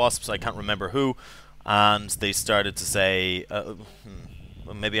Harlequins or Wasps. I can't remember who. And they started to say,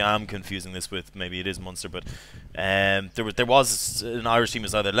 maybe I'm confusing this with, maybe it is Munster, but there was an Irish team, it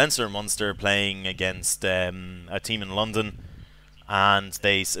was either Leinster or Munster, playing against a team in London, and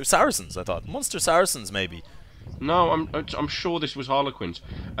Saracens. I thought Munster Saracens maybe. No, I'm sure this was Harlequins,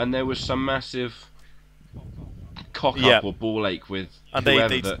 and there was some massive cock up or ball ache with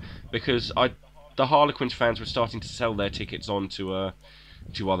whoever because the Harlequins fans were starting to sell their tickets on to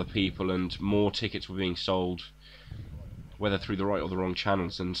other people, and more tickets were being sold, whether through the right or the wrong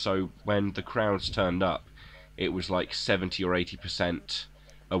channels. And so when the crowds turned up, it was like 70 or 80%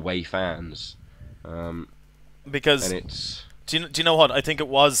 away fans. Because do you know what? I think it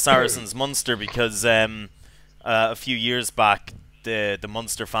was Saracens Munster, because a few years back the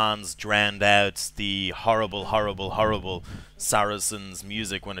Munster fans drowned out the horrible Saracens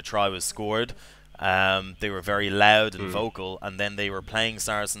music when a try was scored. They were very loud and vocal, and then they were playing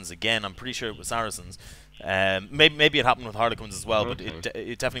Saracens again. I'm pretty sure it was Saracens. Maybe it happened with Harlequins as well, but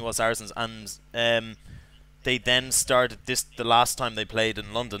it definitely was Saracens. And they then started the last time they played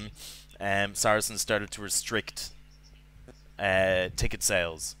in London. Saracens started to restrict ticket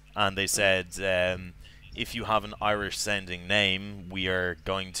sales, and they said, if you have an Irish sounding name, we are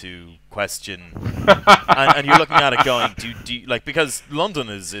going to question. and you're looking at it going, do you, like, because London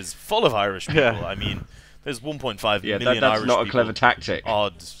is full of Irish people. Yeah. I mean, there's 1.5 million that's Irish not people. a clever tactic.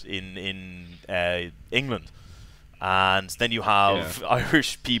 Odd in England. And then you have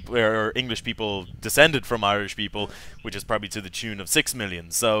Irish people or English people descended from Irish people, which is probably to the tune of 6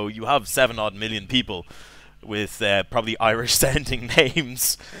 million. So you have 7 odd million people with probably Irish sounding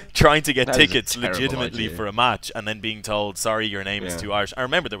names trying to get tickets legitimately for a match, and then being told, sorry, your name is too Irish. I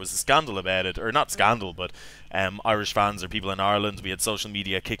remember there was a scandal about it, or not scandal, but Irish fans or people in Ireland, we had social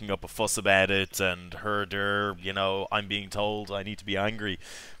media kicking up a fuss about it, and herder, you know, I'm being told I need to be angry.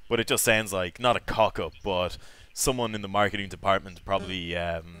 But it just sounds like, not a cock-up, but someone in the marketing department probably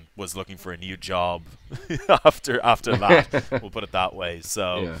was looking for a new job after that. We'll put it that way.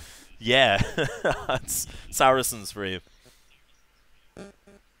 So yeah, that's Saracens for you.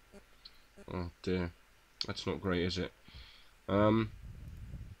 Oh dear, that's not great, is it?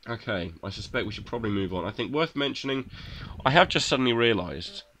 Okay, I suspect we should probably move on. I think worth mentioning, I have just suddenly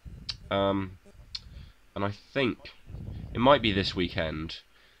realised and I think it might be this weekend.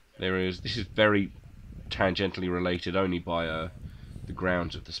 This is very tangentially related only by the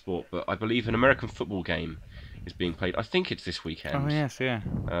grounds of the sport, but I believe an American football game is being played. I think it's this Oh weekend yes, yeah.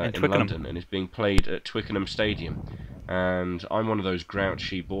 In in Twickenham. London, and it's being played at Twickenham Stadium. And I'm one of those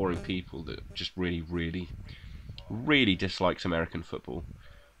grouchy, boring people that just really, really, really dislikes American football.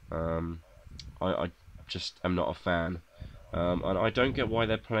 I just am not a fan. And I don't get why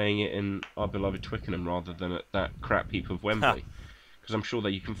they're playing it in our beloved Twickenham rather than at that crap heap of Wembley. Because I'm sure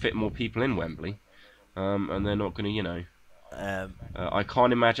that you can fit more people in Wembley. And they're not going to, I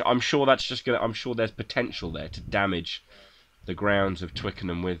can't imagine. I'm sure that's just going to... I'm sure there's potential there to damage the grounds of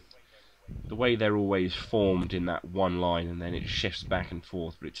Twickenham with the way they're always formed in that one line, and then it shifts back and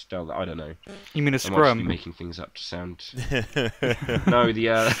forth. But it's still... I don't know. You mean a I might just be scrum? making things up to sound... No,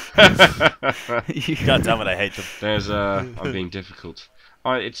 God damn it, I hate them. There's I'm being difficult.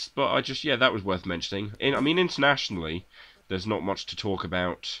 That was worth mentioning. Internationally, there's not much to talk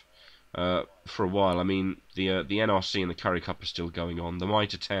about for a while. I mean, the NRC and the Currie Cup are still going on. The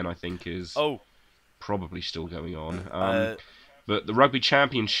Mitre 10, I think, is probably still going on. But the Rugby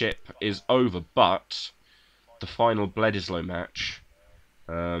Championship is over. But the final Bledisloe match,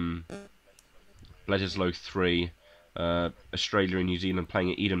 Bledisloe 3, Australia and New Zealand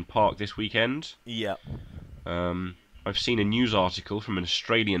playing at Eden Park this weekend. Yeah. I've seen a news article from an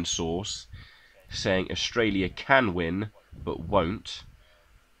Australian source saying Australia can win but won't.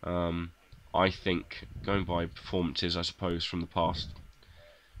 I think, going by performances, I suppose, from the past,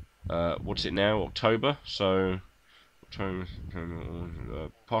 what's it now, October? So,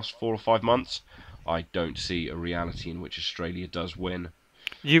 past 4 or 5 months, I don't see a reality in which Australia does win.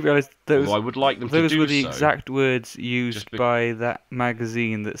 You realise those? Although I would like them to Those do were the so. exact words used by that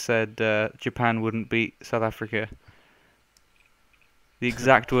magazine that said Japan wouldn't beat South Africa. The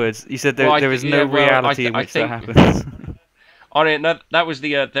exact words. You said there is no reality in which that happens. Oh, no, that was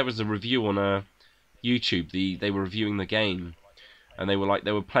the review on YouTube. They were reviewing the game, and they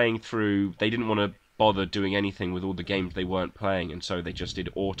were playing through. They didn't want to bother doing anything with all the games they weren't playing, and so they just did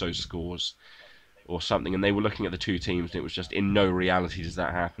auto scores or something. And they were looking at the two teams, and it was just in no reality does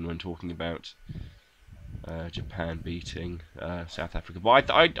that happen when talking about Japan beating South Africa. But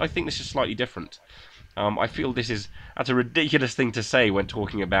I think this is slightly different. I feel that's a ridiculous thing to say when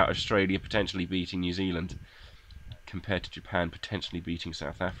talking about Australia potentially beating New Zealand, compared to Japan potentially beating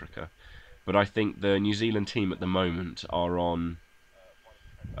South Africa. But I think the New Zealand team at the moment are on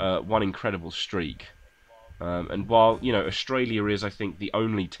one incredible streak. And while, Australia is, I think, the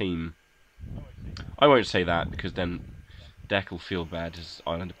only team... I won't say that, because then Deck will feel bad as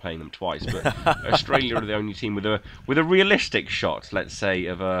Ireland are playing them twice. But Australia are the only team with a realistic shot, let's say,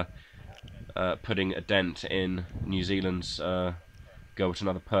 of putting a dent in New Zealand's... go to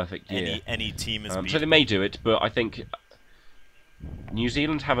another perfect year. Any team is so they may do it, but I think New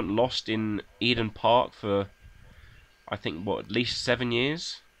Zealand haven't lost in Eden Park for, I think, at least 7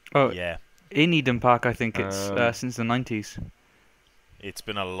 years? Oh, yeah. In Eden Park, I think it's since the 90s. It's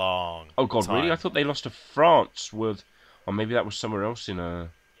been a long Oh, God, time. really? I thought they lost to France with... Or maybe that was somewhere else in a...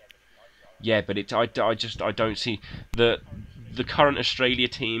 Yeah, but I don't see... The current Australia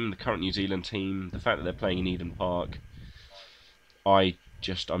team, the current New Zealand team, the fact that they're playing in Eden Park...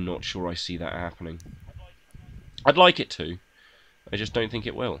 I'm not sure I see that happening. I'd like it to. I just don't think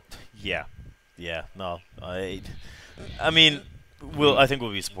it will. Yeah. No. I think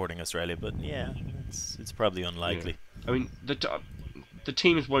we'll be supporting Australia, but yeah, it's probably unlikely. Yeah. I mean, the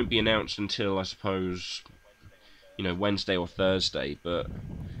teams won't be announced until, I suppose, Wednesday or Thursday, but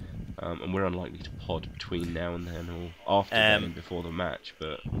and we're unlikely to pod between now and then, or after then and before the match.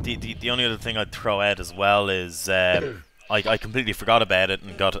 But the only other thing I'd throw out as well is. I completely forgot about it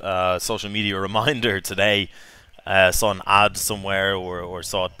and got a social media reminder today. Saw an ad somewhere or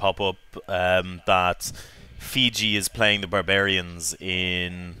saw it pop up that Fiji is playing the Barbarians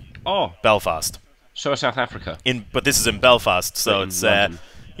in Belfast. So is South Africa. But this is in Belfast, so it's okay.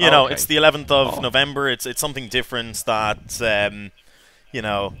 It's the 11th of November. It's something different that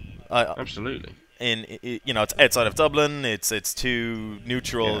absolutely. It's outside of Dublin. It's two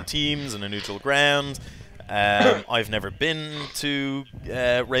neutral teams and a neutral ground. I've never been to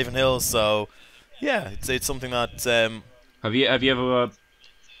Ravenhill, so yeah, it's something that. Have you ever?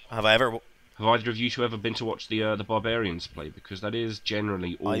 Have I ever? Have either of you two ever been to watch the Barbarians play? Because that is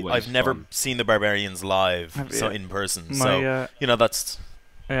generally always. I've never fun. seen the Barbarians live, in person. That's.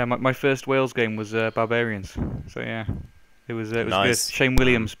 Yeah, my first Wales game was Barbarians. So yeah, it was nice. good. Shane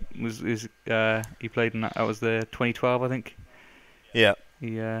Williams he played in that. That was the 2012, I think. Yeah.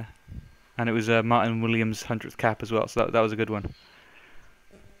 And it was Martin Williams' 100th cap as well, so that was a good one.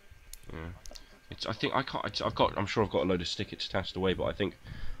 Yeah. I think I can't. I'm sure I've got a load of tickets stashed away, but I think,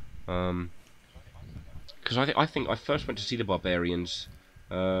 because I think I first went to see the Barbarians,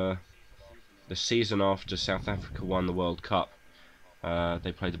 the season after South Africa won the World Cup.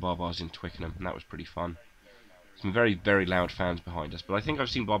 They played the Barbars in Twickenham, and that was pretty fun. Some very, very loud fans behind us, but I think I've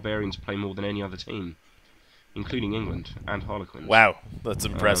seen Barbarians play more than any other team, including England and Harlequins. Wow, that's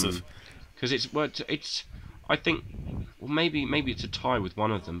impressive. Because it's I think, well, maybe it's a tie with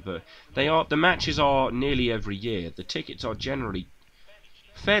one of them, but the matches are nearly every year. The tickets are generally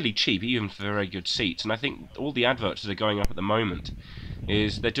fairly cheap, even for very good seats. And I think all the adverts that are going up at the moment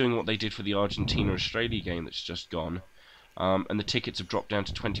is they're doing what they did for the Argentina-Australia game that's just gone, and the tickets have dropped down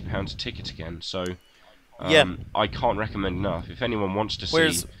to £20 a ticket again. So I can't recommend enough. If anyone wants to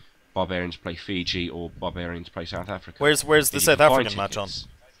see Barbarians play Fiji or Barbarians play South Africa, where's the South African match on?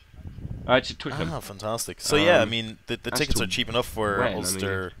 It's at Twickenham. Ah, fantastic. So yeah, I mean the tickets are cheap enough for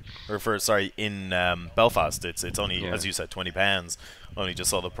Ulster, in Belfast. It's only, as you said, £20. Only just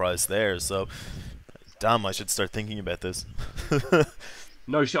saw the price there. So, damn, I should start thinking about this.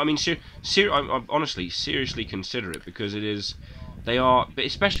 No, I mean, I honestly, seriously consider it, because it is. They are, but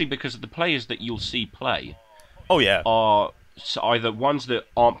especially because of the players that you'll see play. Oh yeah. Are either ones that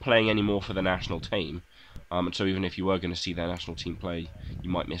aren't playing anymore for the national team, and so even if you were going to see their national team play, you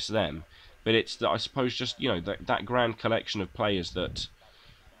might miss them. But it's that, I suppose, just that grand collection of players, that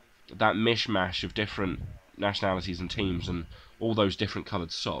mishmash of different nationalities and teams and all those different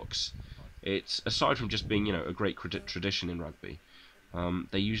coloured socks. It's, aside from just being a great tradition in rugby,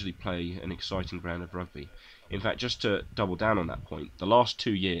 they usually play an exciting brand of rugby. In fact, just to double down on that point, the last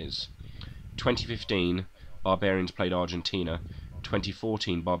 2 years, 2015 Barbarians played Argentina,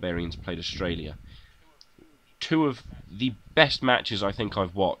 2014 Barbarians played Australia. Two of the best matches I think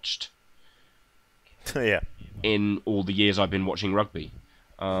I've watched in all the years I've been watching rugby.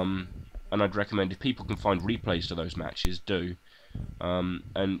 And I'd recommend, if people can find replays to those matches, do.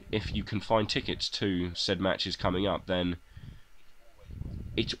 And if you can find tickets to said matches coming up, then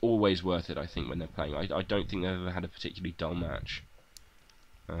it's always worth it, I think, when they're playing. I don't think they've ever had a particularly dull match.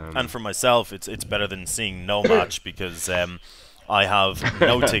 And for myself, it's better than seeing no match, because I have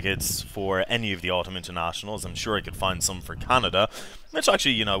no tickets for any of the autumn internationals. I'm sure I could find some for Canada, which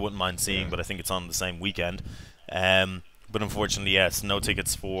actually, I wouldn't mind seeing, but I think it's on the same weekend. But unfortunately, yes, no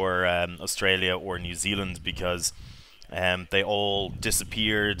tickets for Australia or New Zealand, because they all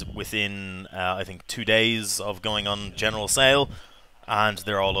disappeared within, I think, 2 days of going on general sale, and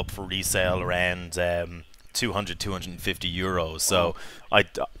they're all up for resale around 250 euros. So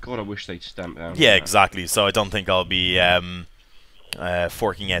God, I wish they'd stamp down. Yeah, exactly. So I don't think I'll be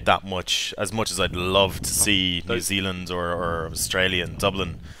forking out that much as I'd love to see New Zealand or Australia and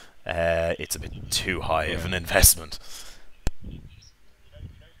Dublin. It's a bit too high of an investment.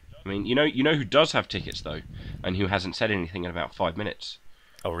 I mean, you know who does have tickets though, and who hasn't said anything in about 5 minutes.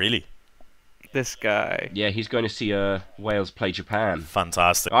 Oh, really? This guy. Yeah, he's going to see Wales play Japan.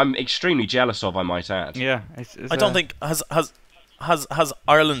 Fantastic. I'm extremely jealous of, I might add. Yeah, I don't think has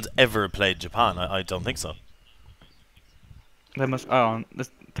Ireland ever played Japan? I don't think so. There must. Oh,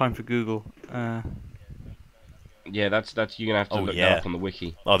 there's time for Google. Yeah, that's you're gonna have to look that up on the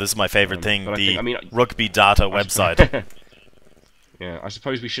wiki. Oh, this is my favourite thing. The Rugby Data website. Yeah, I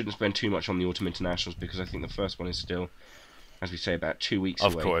suppose we shouldn't spend too much on the autumn internationals, because I think the first one is still, as we say, about 2 weeks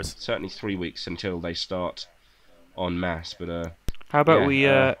away. Of course. Certainly 3 weeks until they start en masse. But how about we?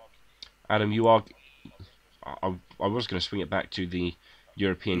 Adam, you are. I was going to swing it back to the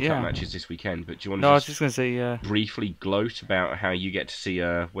European Cup matches this weekend, but do you want to I was just going to say briefly gloat about how you get to see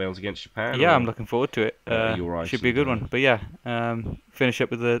Wales against Japan? Yeah, I'm looking forward to it. You're right, should be a good one. But yeah, finish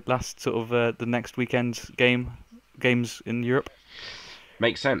up with the last sort of the next weekend's games in Europe.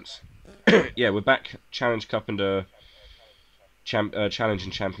 Makes sense. Yeah, we're back. Challenge Cup and Challenge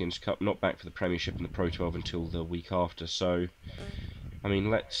and Champions Cup, not back for the Premiership and the Pro 12 until the week after. So, I mean,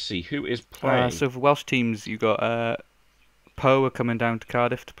 let's see who is playing. So for Welsh teams, you got Poe are coming down to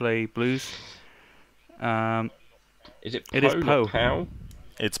Cardiff to play Blues. Is it Poe? It is Poe. Pow?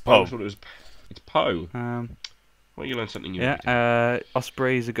 It's Poe. It's Poe. Well, you learn something new. Yeah.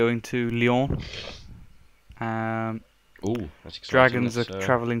 Ospreys are going to Lyon. That's exciting. Dragons are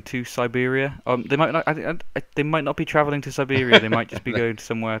travelling to Siberia. They might not. They might not be travelling to Siberia. They might just be going to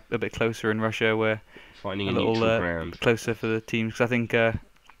somewhere a bit closer in Russia, where finding a little ground closer for the teams. Because I think they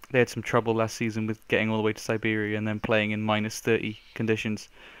had some trouble last season with getting all the way to Siberia and then playing in -30 conditions.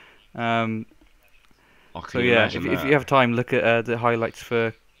 So yeah, if you have time, look at the highlights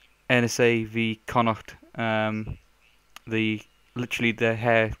for NSA v Connacht. Literally their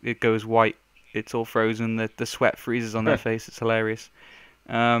hair, it goes white. It's all frozen. The sweat freezes on their face. It's hilarious.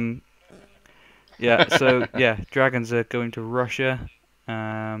 Yeah, so yeah, Dragons are going to Russia.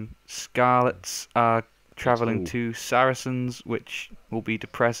 Scarlets are travelling Ooh. to Saracens, which will be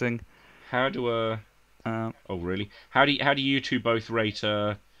depressing. How do Um, Oh really? How do you two both rate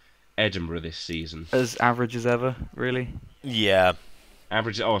Edinburgh this season? as average as ever, really. Yeah,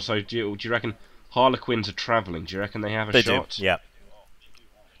 Average. Oh, so do you reckon Harlequins are travelling? Do you reckon they have a they shot? do. Yeah.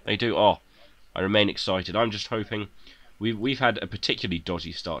 They do. Oh, I remain excited. I'm just hoping. We've had a particularly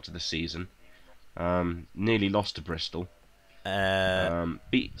dodgy start to the season. Nearly lost to Bristol.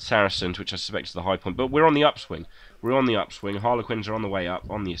 Beat Saracens, which I suspect is the high point. But we're on the upswing. We're on the upswing. Harlequins are on the way up,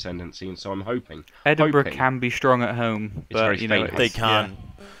 on the ascendancy, and so I'm hoping. Edinburgh can be strong at home, It's very but you know faint. They can.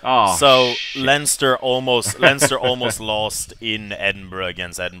 Oh, So shit. Leinster almost lost in Edinburgh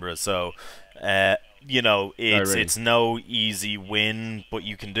against Edinburgh. So you know, really? it's no easy win, but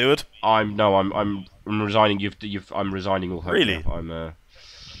you can do it. I'm resigning. I'm resigning all hope. Really? Now. I'm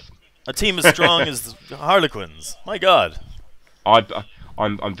A team as strong as the Harlequins. My God.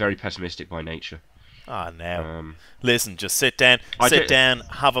 I'm very pessimistic by nature. Ah, now. Um, Listen, just sit down,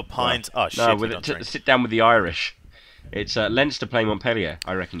 have a pint. well, Oh shit! no, you with don't it, drink. sit down with the Irish. It's Leinster playing Montpellier.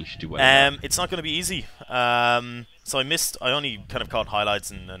 I reckon you should do well. It's not going to be easy. So I only kind of caught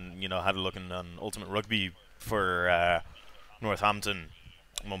highlights and you know had a look on Ultimate Rugby for Northampton,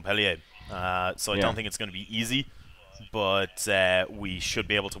 Montpellier. So I don't think it's going to be easy, but we should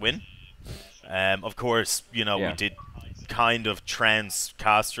be able to win. Of course, you know we did kind of trounce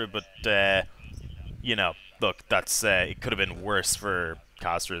Castra, but you know, look, that's it could have been worse for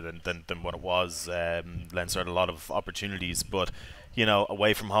Castra than what it was. Leinster had a lot of opportunities, but you know,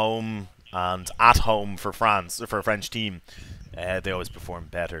 away from home and at home for France, for a French team, they always perform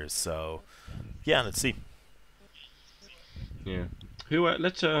better. So, yeah, let's see. Yeah. Who?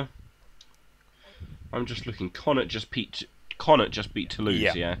 Let's. I'm just looking. Connacht just beat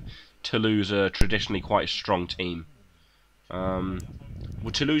Toulouse. Yeah. Toulouse are traditionally quite a strong team. Were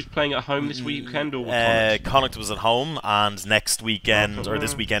Toulouse playing at home this weekend or Connacht was at home, and next weekend or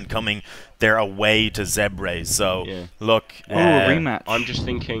this weekend coming, they're away to Zebre. So look, a rematch. I'm just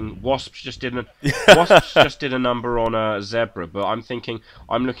thinking Wasps just did a number on Zebra, but I'm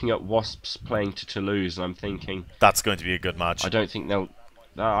looking at Wasps playing to Toulouse, and I'm thinking that's going to be a good match. I don't think they'll.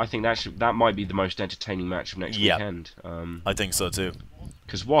 I think that might be the most entertaining match of next weekend. I think so too.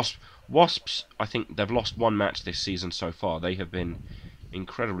 Because Wasps, I think they've lost one match this season so far. They have been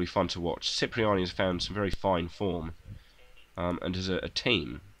incredibly fun to watch. Cipriani has found some very fine form, and as a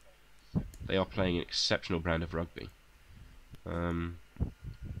team, they are playing an exceptional brand of rugby. I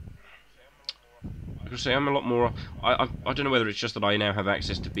could say I'm a lot more. I don't know whether it's just that I now have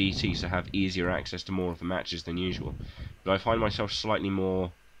access to BT, so have easier access to more of the matches than usual, but I find myself slightly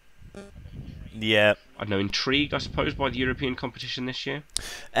more. Yeah. I don't know, intrigued, I suppose, by the European competition this year.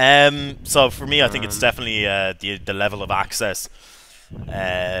 So for me, I think it's definitely the level of access.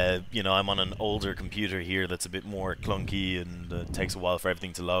 You know, I'm on an older computer here that's a bit more clunky and takes a while for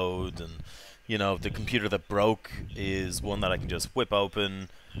everything to load. And you know, the computer that broke is one that I can just whip open.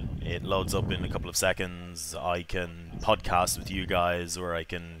 It loads up in a couple of seconds. I can podcast with you guys, or I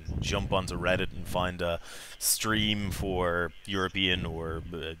can jump onto Reddit and find a stream for European or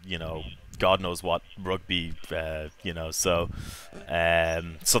you know, God knows what rugby, you know, so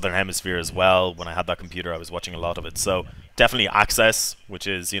Southern Hemisphere as well. When I had that computer, I was watching a lot of it. So definitely access, which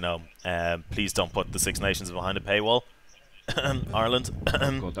is, you know, please don't put the Six Nations behind a paywall. Ireland.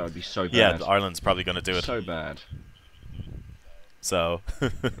 Oh God, that would be so bad. Yeah, Ireland's probably going to do it. So bad. So,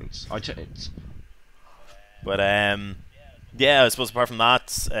 but yeah, I suppose apart from that,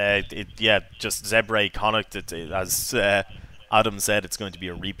 just Zebre Connacht. As Adam said, it's going to be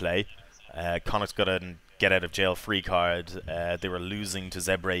a replay. Connacht got a get out of jail free card. They were losing to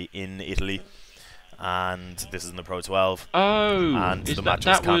Zebre in Italy, and this is in the Pro 12. Oh, and the match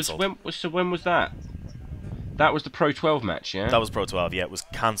was cancelled. When was that? That was the Pro 12 match, yeah? That was Pro 12, yeah. It was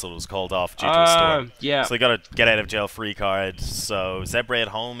cancelled. It was called off due to a storm. Yeah. So they got a get out of jail free card. So Zebre at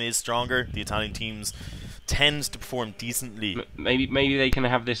home is stronger. The Italian teams tend to perform decently. Maybe they can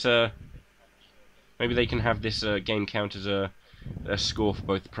have this. Maybe they can have this game count as a score for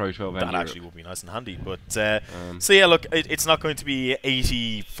both the Pro 12 and that Europe. Actually would be nice and handy. But so yeah, look, it's not going to be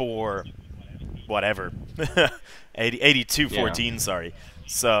 84, whatever, 82-14. Sorry.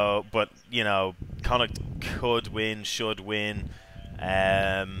 So, but you know, Connacht could win, should win.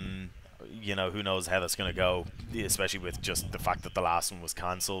 You know, who knows how that's going to go, especially with just the fact that the last one was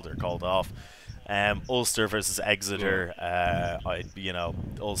cancelled or called off. Ulster versus Exeter. You know,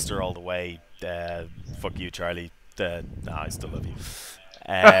 Ulster all the way. Fuck you, Charlie. I still love you.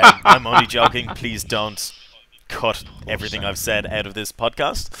 I'm only joking. Please don't cut everything I've said out of this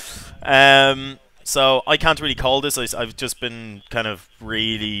podcast. So I can't really call this. I've just been kind of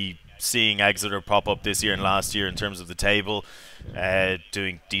really seeing Exeter pop up this year and last year in terms of the table,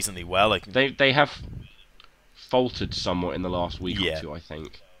 doing decently well. Like, They have faltered somewhat in the last week or yeah. two, I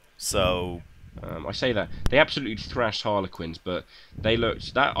think. So I say that they absolutely thrashed Harlequins, but they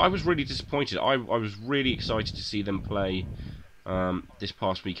looked that I was really disappointed. I was really excited to see them play this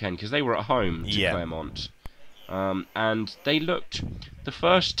past weekend because they were at home to yeah, Claremont, and they looked the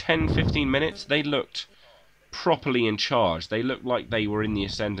first 10-15 minutes they looked properly in charge. They looked like they were in the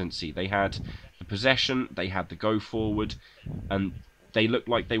ascendancy. They had the possession, they had the go forward, and they looked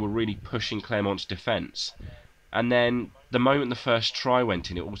like they were really pushing Claremont's defence. And then the moment the first try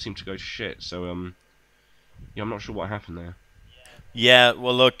went in, it all seemed to go to shit. So yeah, I'm not sure what happened there. yeah.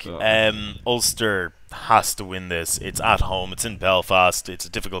 Well, look, But Ulster has to win this. It's at home. It's in Belfast. It's a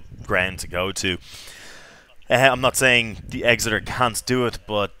difficult ground to go to. I'm not saying the Exeter can't do it,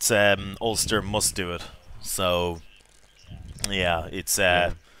 but Ulster must do it. So yeah, it's.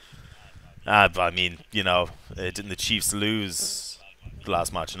 yeah, I mean, didn't the Chiefs lose the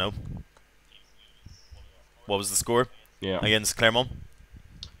last match? No. What was the score yeah. against Claremont?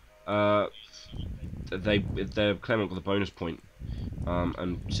 Uh, the Claremont got the bonus point,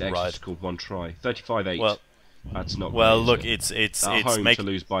 and Exeter Right. scored one try, 35-8. Well, That's not well, great, look, is it? it's At home make to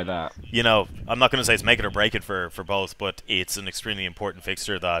lose by that. I'm not going to say it's make it or break it for both, but it's an extremely important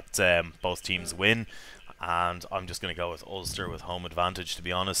fixture that both teams win, and I'm just going to go with Ulster with home advantage. To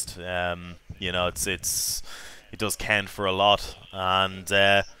be honest, it does count for a lot,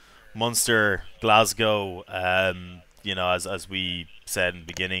 and Munster, Glasgow, as we said in the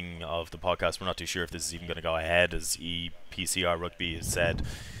beginning of the podcast, we're not too sure if this is even going to go ahead, as EPCR Rugby has said.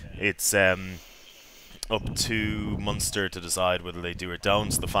 It's up to Munster to decide whether they do or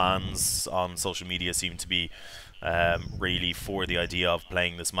don't. The fans on social media seem to be really for the idea of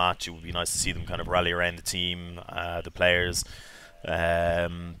playing this match. It would be nice to see them kind of rally around the team, the players. Yeah.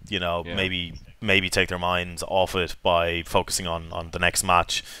 Maybe take their minds off it by focusing on the next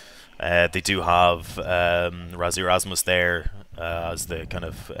match. They do have Razzie Erasmus there as the kind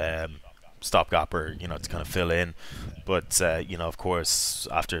of stopgapper, to kind of fill in. But of course,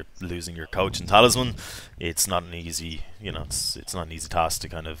 after losing your coach and talisman, it's not an easy, it's not an easy task to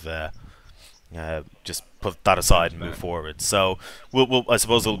kind of just put that aside and move forward. So I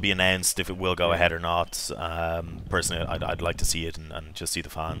suppose it'll be announced if it will go ahead or not. Personally, I'd like to see it and just see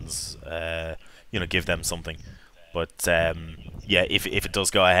the fans, give them something. But if it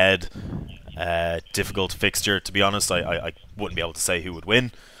does go ahead, difficult fixture. To be honest, I wouldn't be able to say who would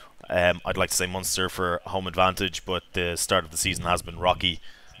win. I'd like to say Munster for home advantage, but the start of the season has been rocky.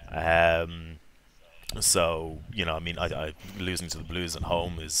 So I losing to the Blues at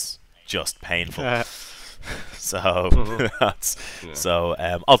home is just painful. So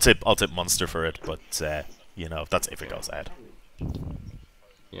I'll tip Munster for it, but that's if it goes ahead.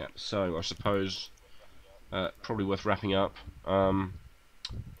 Yeah. So I suppose probably worth wrapping up.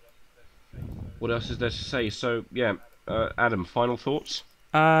 What else is there to say? So yeah, Adam, final thoughts?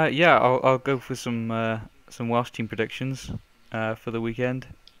 I'll go for some Welsh team predictions for the weekend.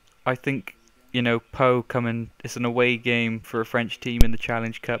 I think Po coming. It's an away game for a French team in the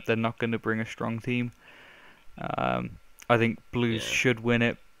Challenge Cup. They're not going to bring a strong team. I think Blues should win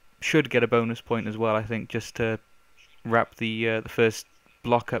it. Should get a bonus point as well. I think just to wrap the first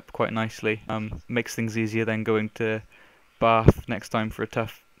block up quite nicely. Makes things easier than going to Bath next time for a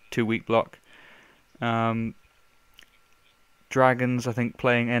tough 2-week block. Dragons, I think,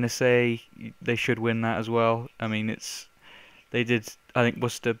 playing NSA, they should win that as well. I mean, I think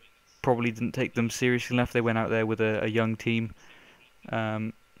Worcester probably didn't take them seriously enough. They went out there with a young team. So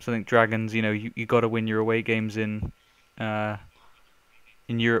I think Dragons, you got to win your away games in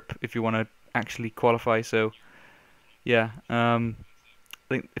Europe if you want to actually qualify. So yeah, I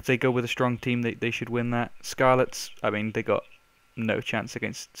think if they go with a strong team, they should win that. Scarlets, I mean, they got no chance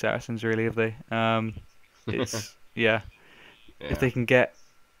against Saracens, really, have they? It's yeah. If they can get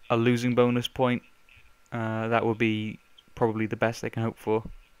a losing bonus point, that would be probably the best they can hope for.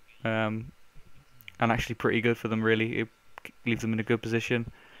 And actually pretty good for them, really. It leaves them in a good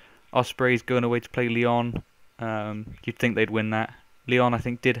position. Ospreys going away to play Lyon. You'd think they'd win that. Lyon, I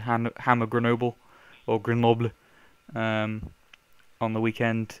think, did hammer Grenoble on the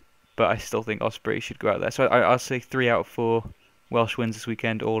weekend, but I still think Ospreys should go out there. So I'll say 3 out of 4 Welsh wins this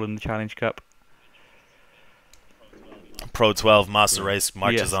weekend, all in the Challenge Cup. Pro 12 Master Race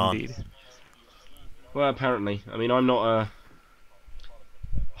marches on. Indeed. Well, apparently. I mean, I'm not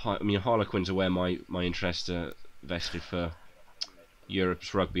Harlequins are where my interest vested for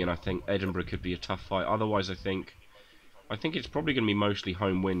Europe's rugby, and I think Edinburgh could be a tough fight. Otherwise, I think I think it's probably going to be mostly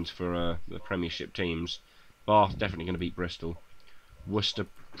home wins for the Premiership teams. Bath definitely going to beat Bristol. Worcester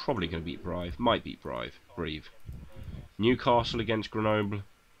probably going to beat Brive. Might beat Brive. Newcastle against Grenoble.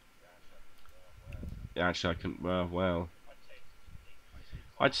 Actually, I couldn't. Well.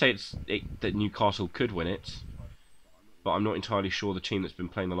 I'd say that Newcastle could win it, but I'm not entirely sure the team that's been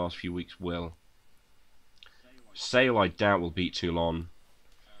playing the last few weeks will. Sale, I doubt, will beat Toulon.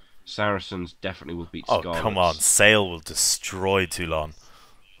 Saracens definitely will beat Scarlets. Oh, come on. Sale will destroy Toulon.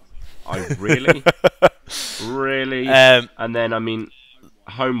 Really? Really? And then, I mean,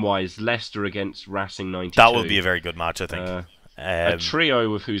 home-wise, Leicester against Racing 92. That will be a very good match, I think. A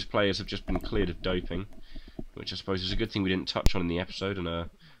trio of whose players have just been cleared of doping, which I suppose is a good thing we didn't touch on in the episode, and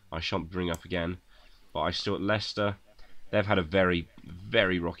I shan't bring up again. But I still, Leicester, they've had a very,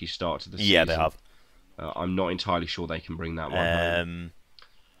 very rocky start to the season. Yeah, they have. I'm not entirely sure they can bring that one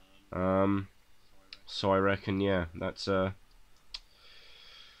home. So I reckon, yeah, that's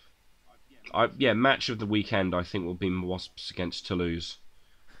match of the weekend. I think will be Wasps against Toulouse.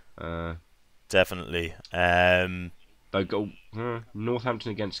 Definitely.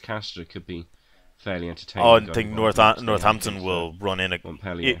 Northampton against Castres could be fairly entertaining. Oh, I think Northampton will run in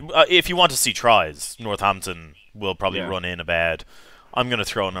if you want to see tries, Northampton will probably run in a bed. I'm going to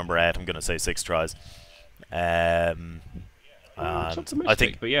throw a number 8. I'm going to say 6 tries. I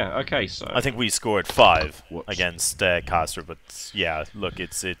think, but yeah, okay. So I think we scored 5 against Castres, but yeah, look,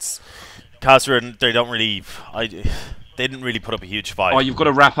 it's Castres. They didn't really put up a huge fight. Oh, you've got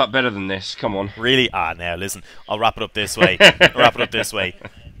to wrap up better than this. Come on. Really? Now listen, I'll wrap it up this way.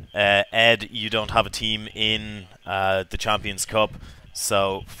 Ed, you don't have a team in the Champions Cup,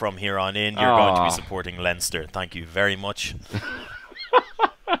 so from here on in, you're going to be supporting Leinster. Thank you very much.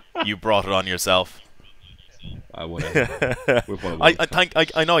 You brought it on yourself. Whatever.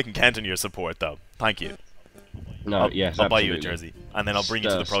 I know I can count on your support, though. Thank you. No, I'll buy you a jersey, and then I'll bring you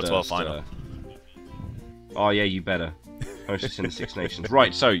to the Pro 12 final. Oh yeah, you better. Host us in the Six Nations.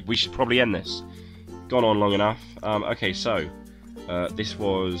 Right, so we should probably end this. Gone on long enough. Okay, so this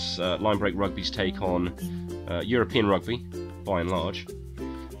was Linebreak Rugby's take on European rugby, by and large.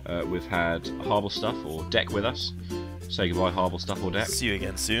 We've had Harble Stuff or Deck with us. Say goodbye, Harble Stuff or Deck. See you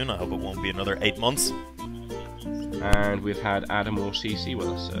again soon. I hope it won't be another 8 months. And we've had Adam or CC with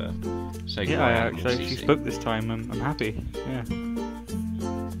us. Say goodbye, Adam or CC. She spoke this time. I'm happy. Yeah.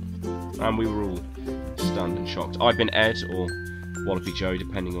 And we were all stunned and shocked. I've been Ed or Wallopy Joe,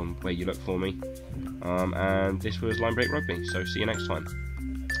 depending on where you look for me. And this was Linebreak Rugby. So see you next time.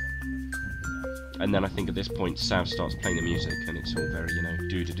 And then I think at this point Sav starts playing the music, and it's all very,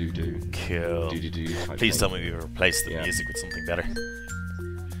 do-do-do-do. Cool. Do-do-do. Please tell me we replaced the music with something better.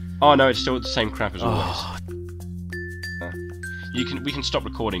 Oh no, it's still the same crap as always. We can stop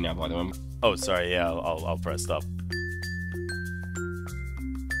recording now, by the way. Oh, sorry. Yeah, I'll press stop.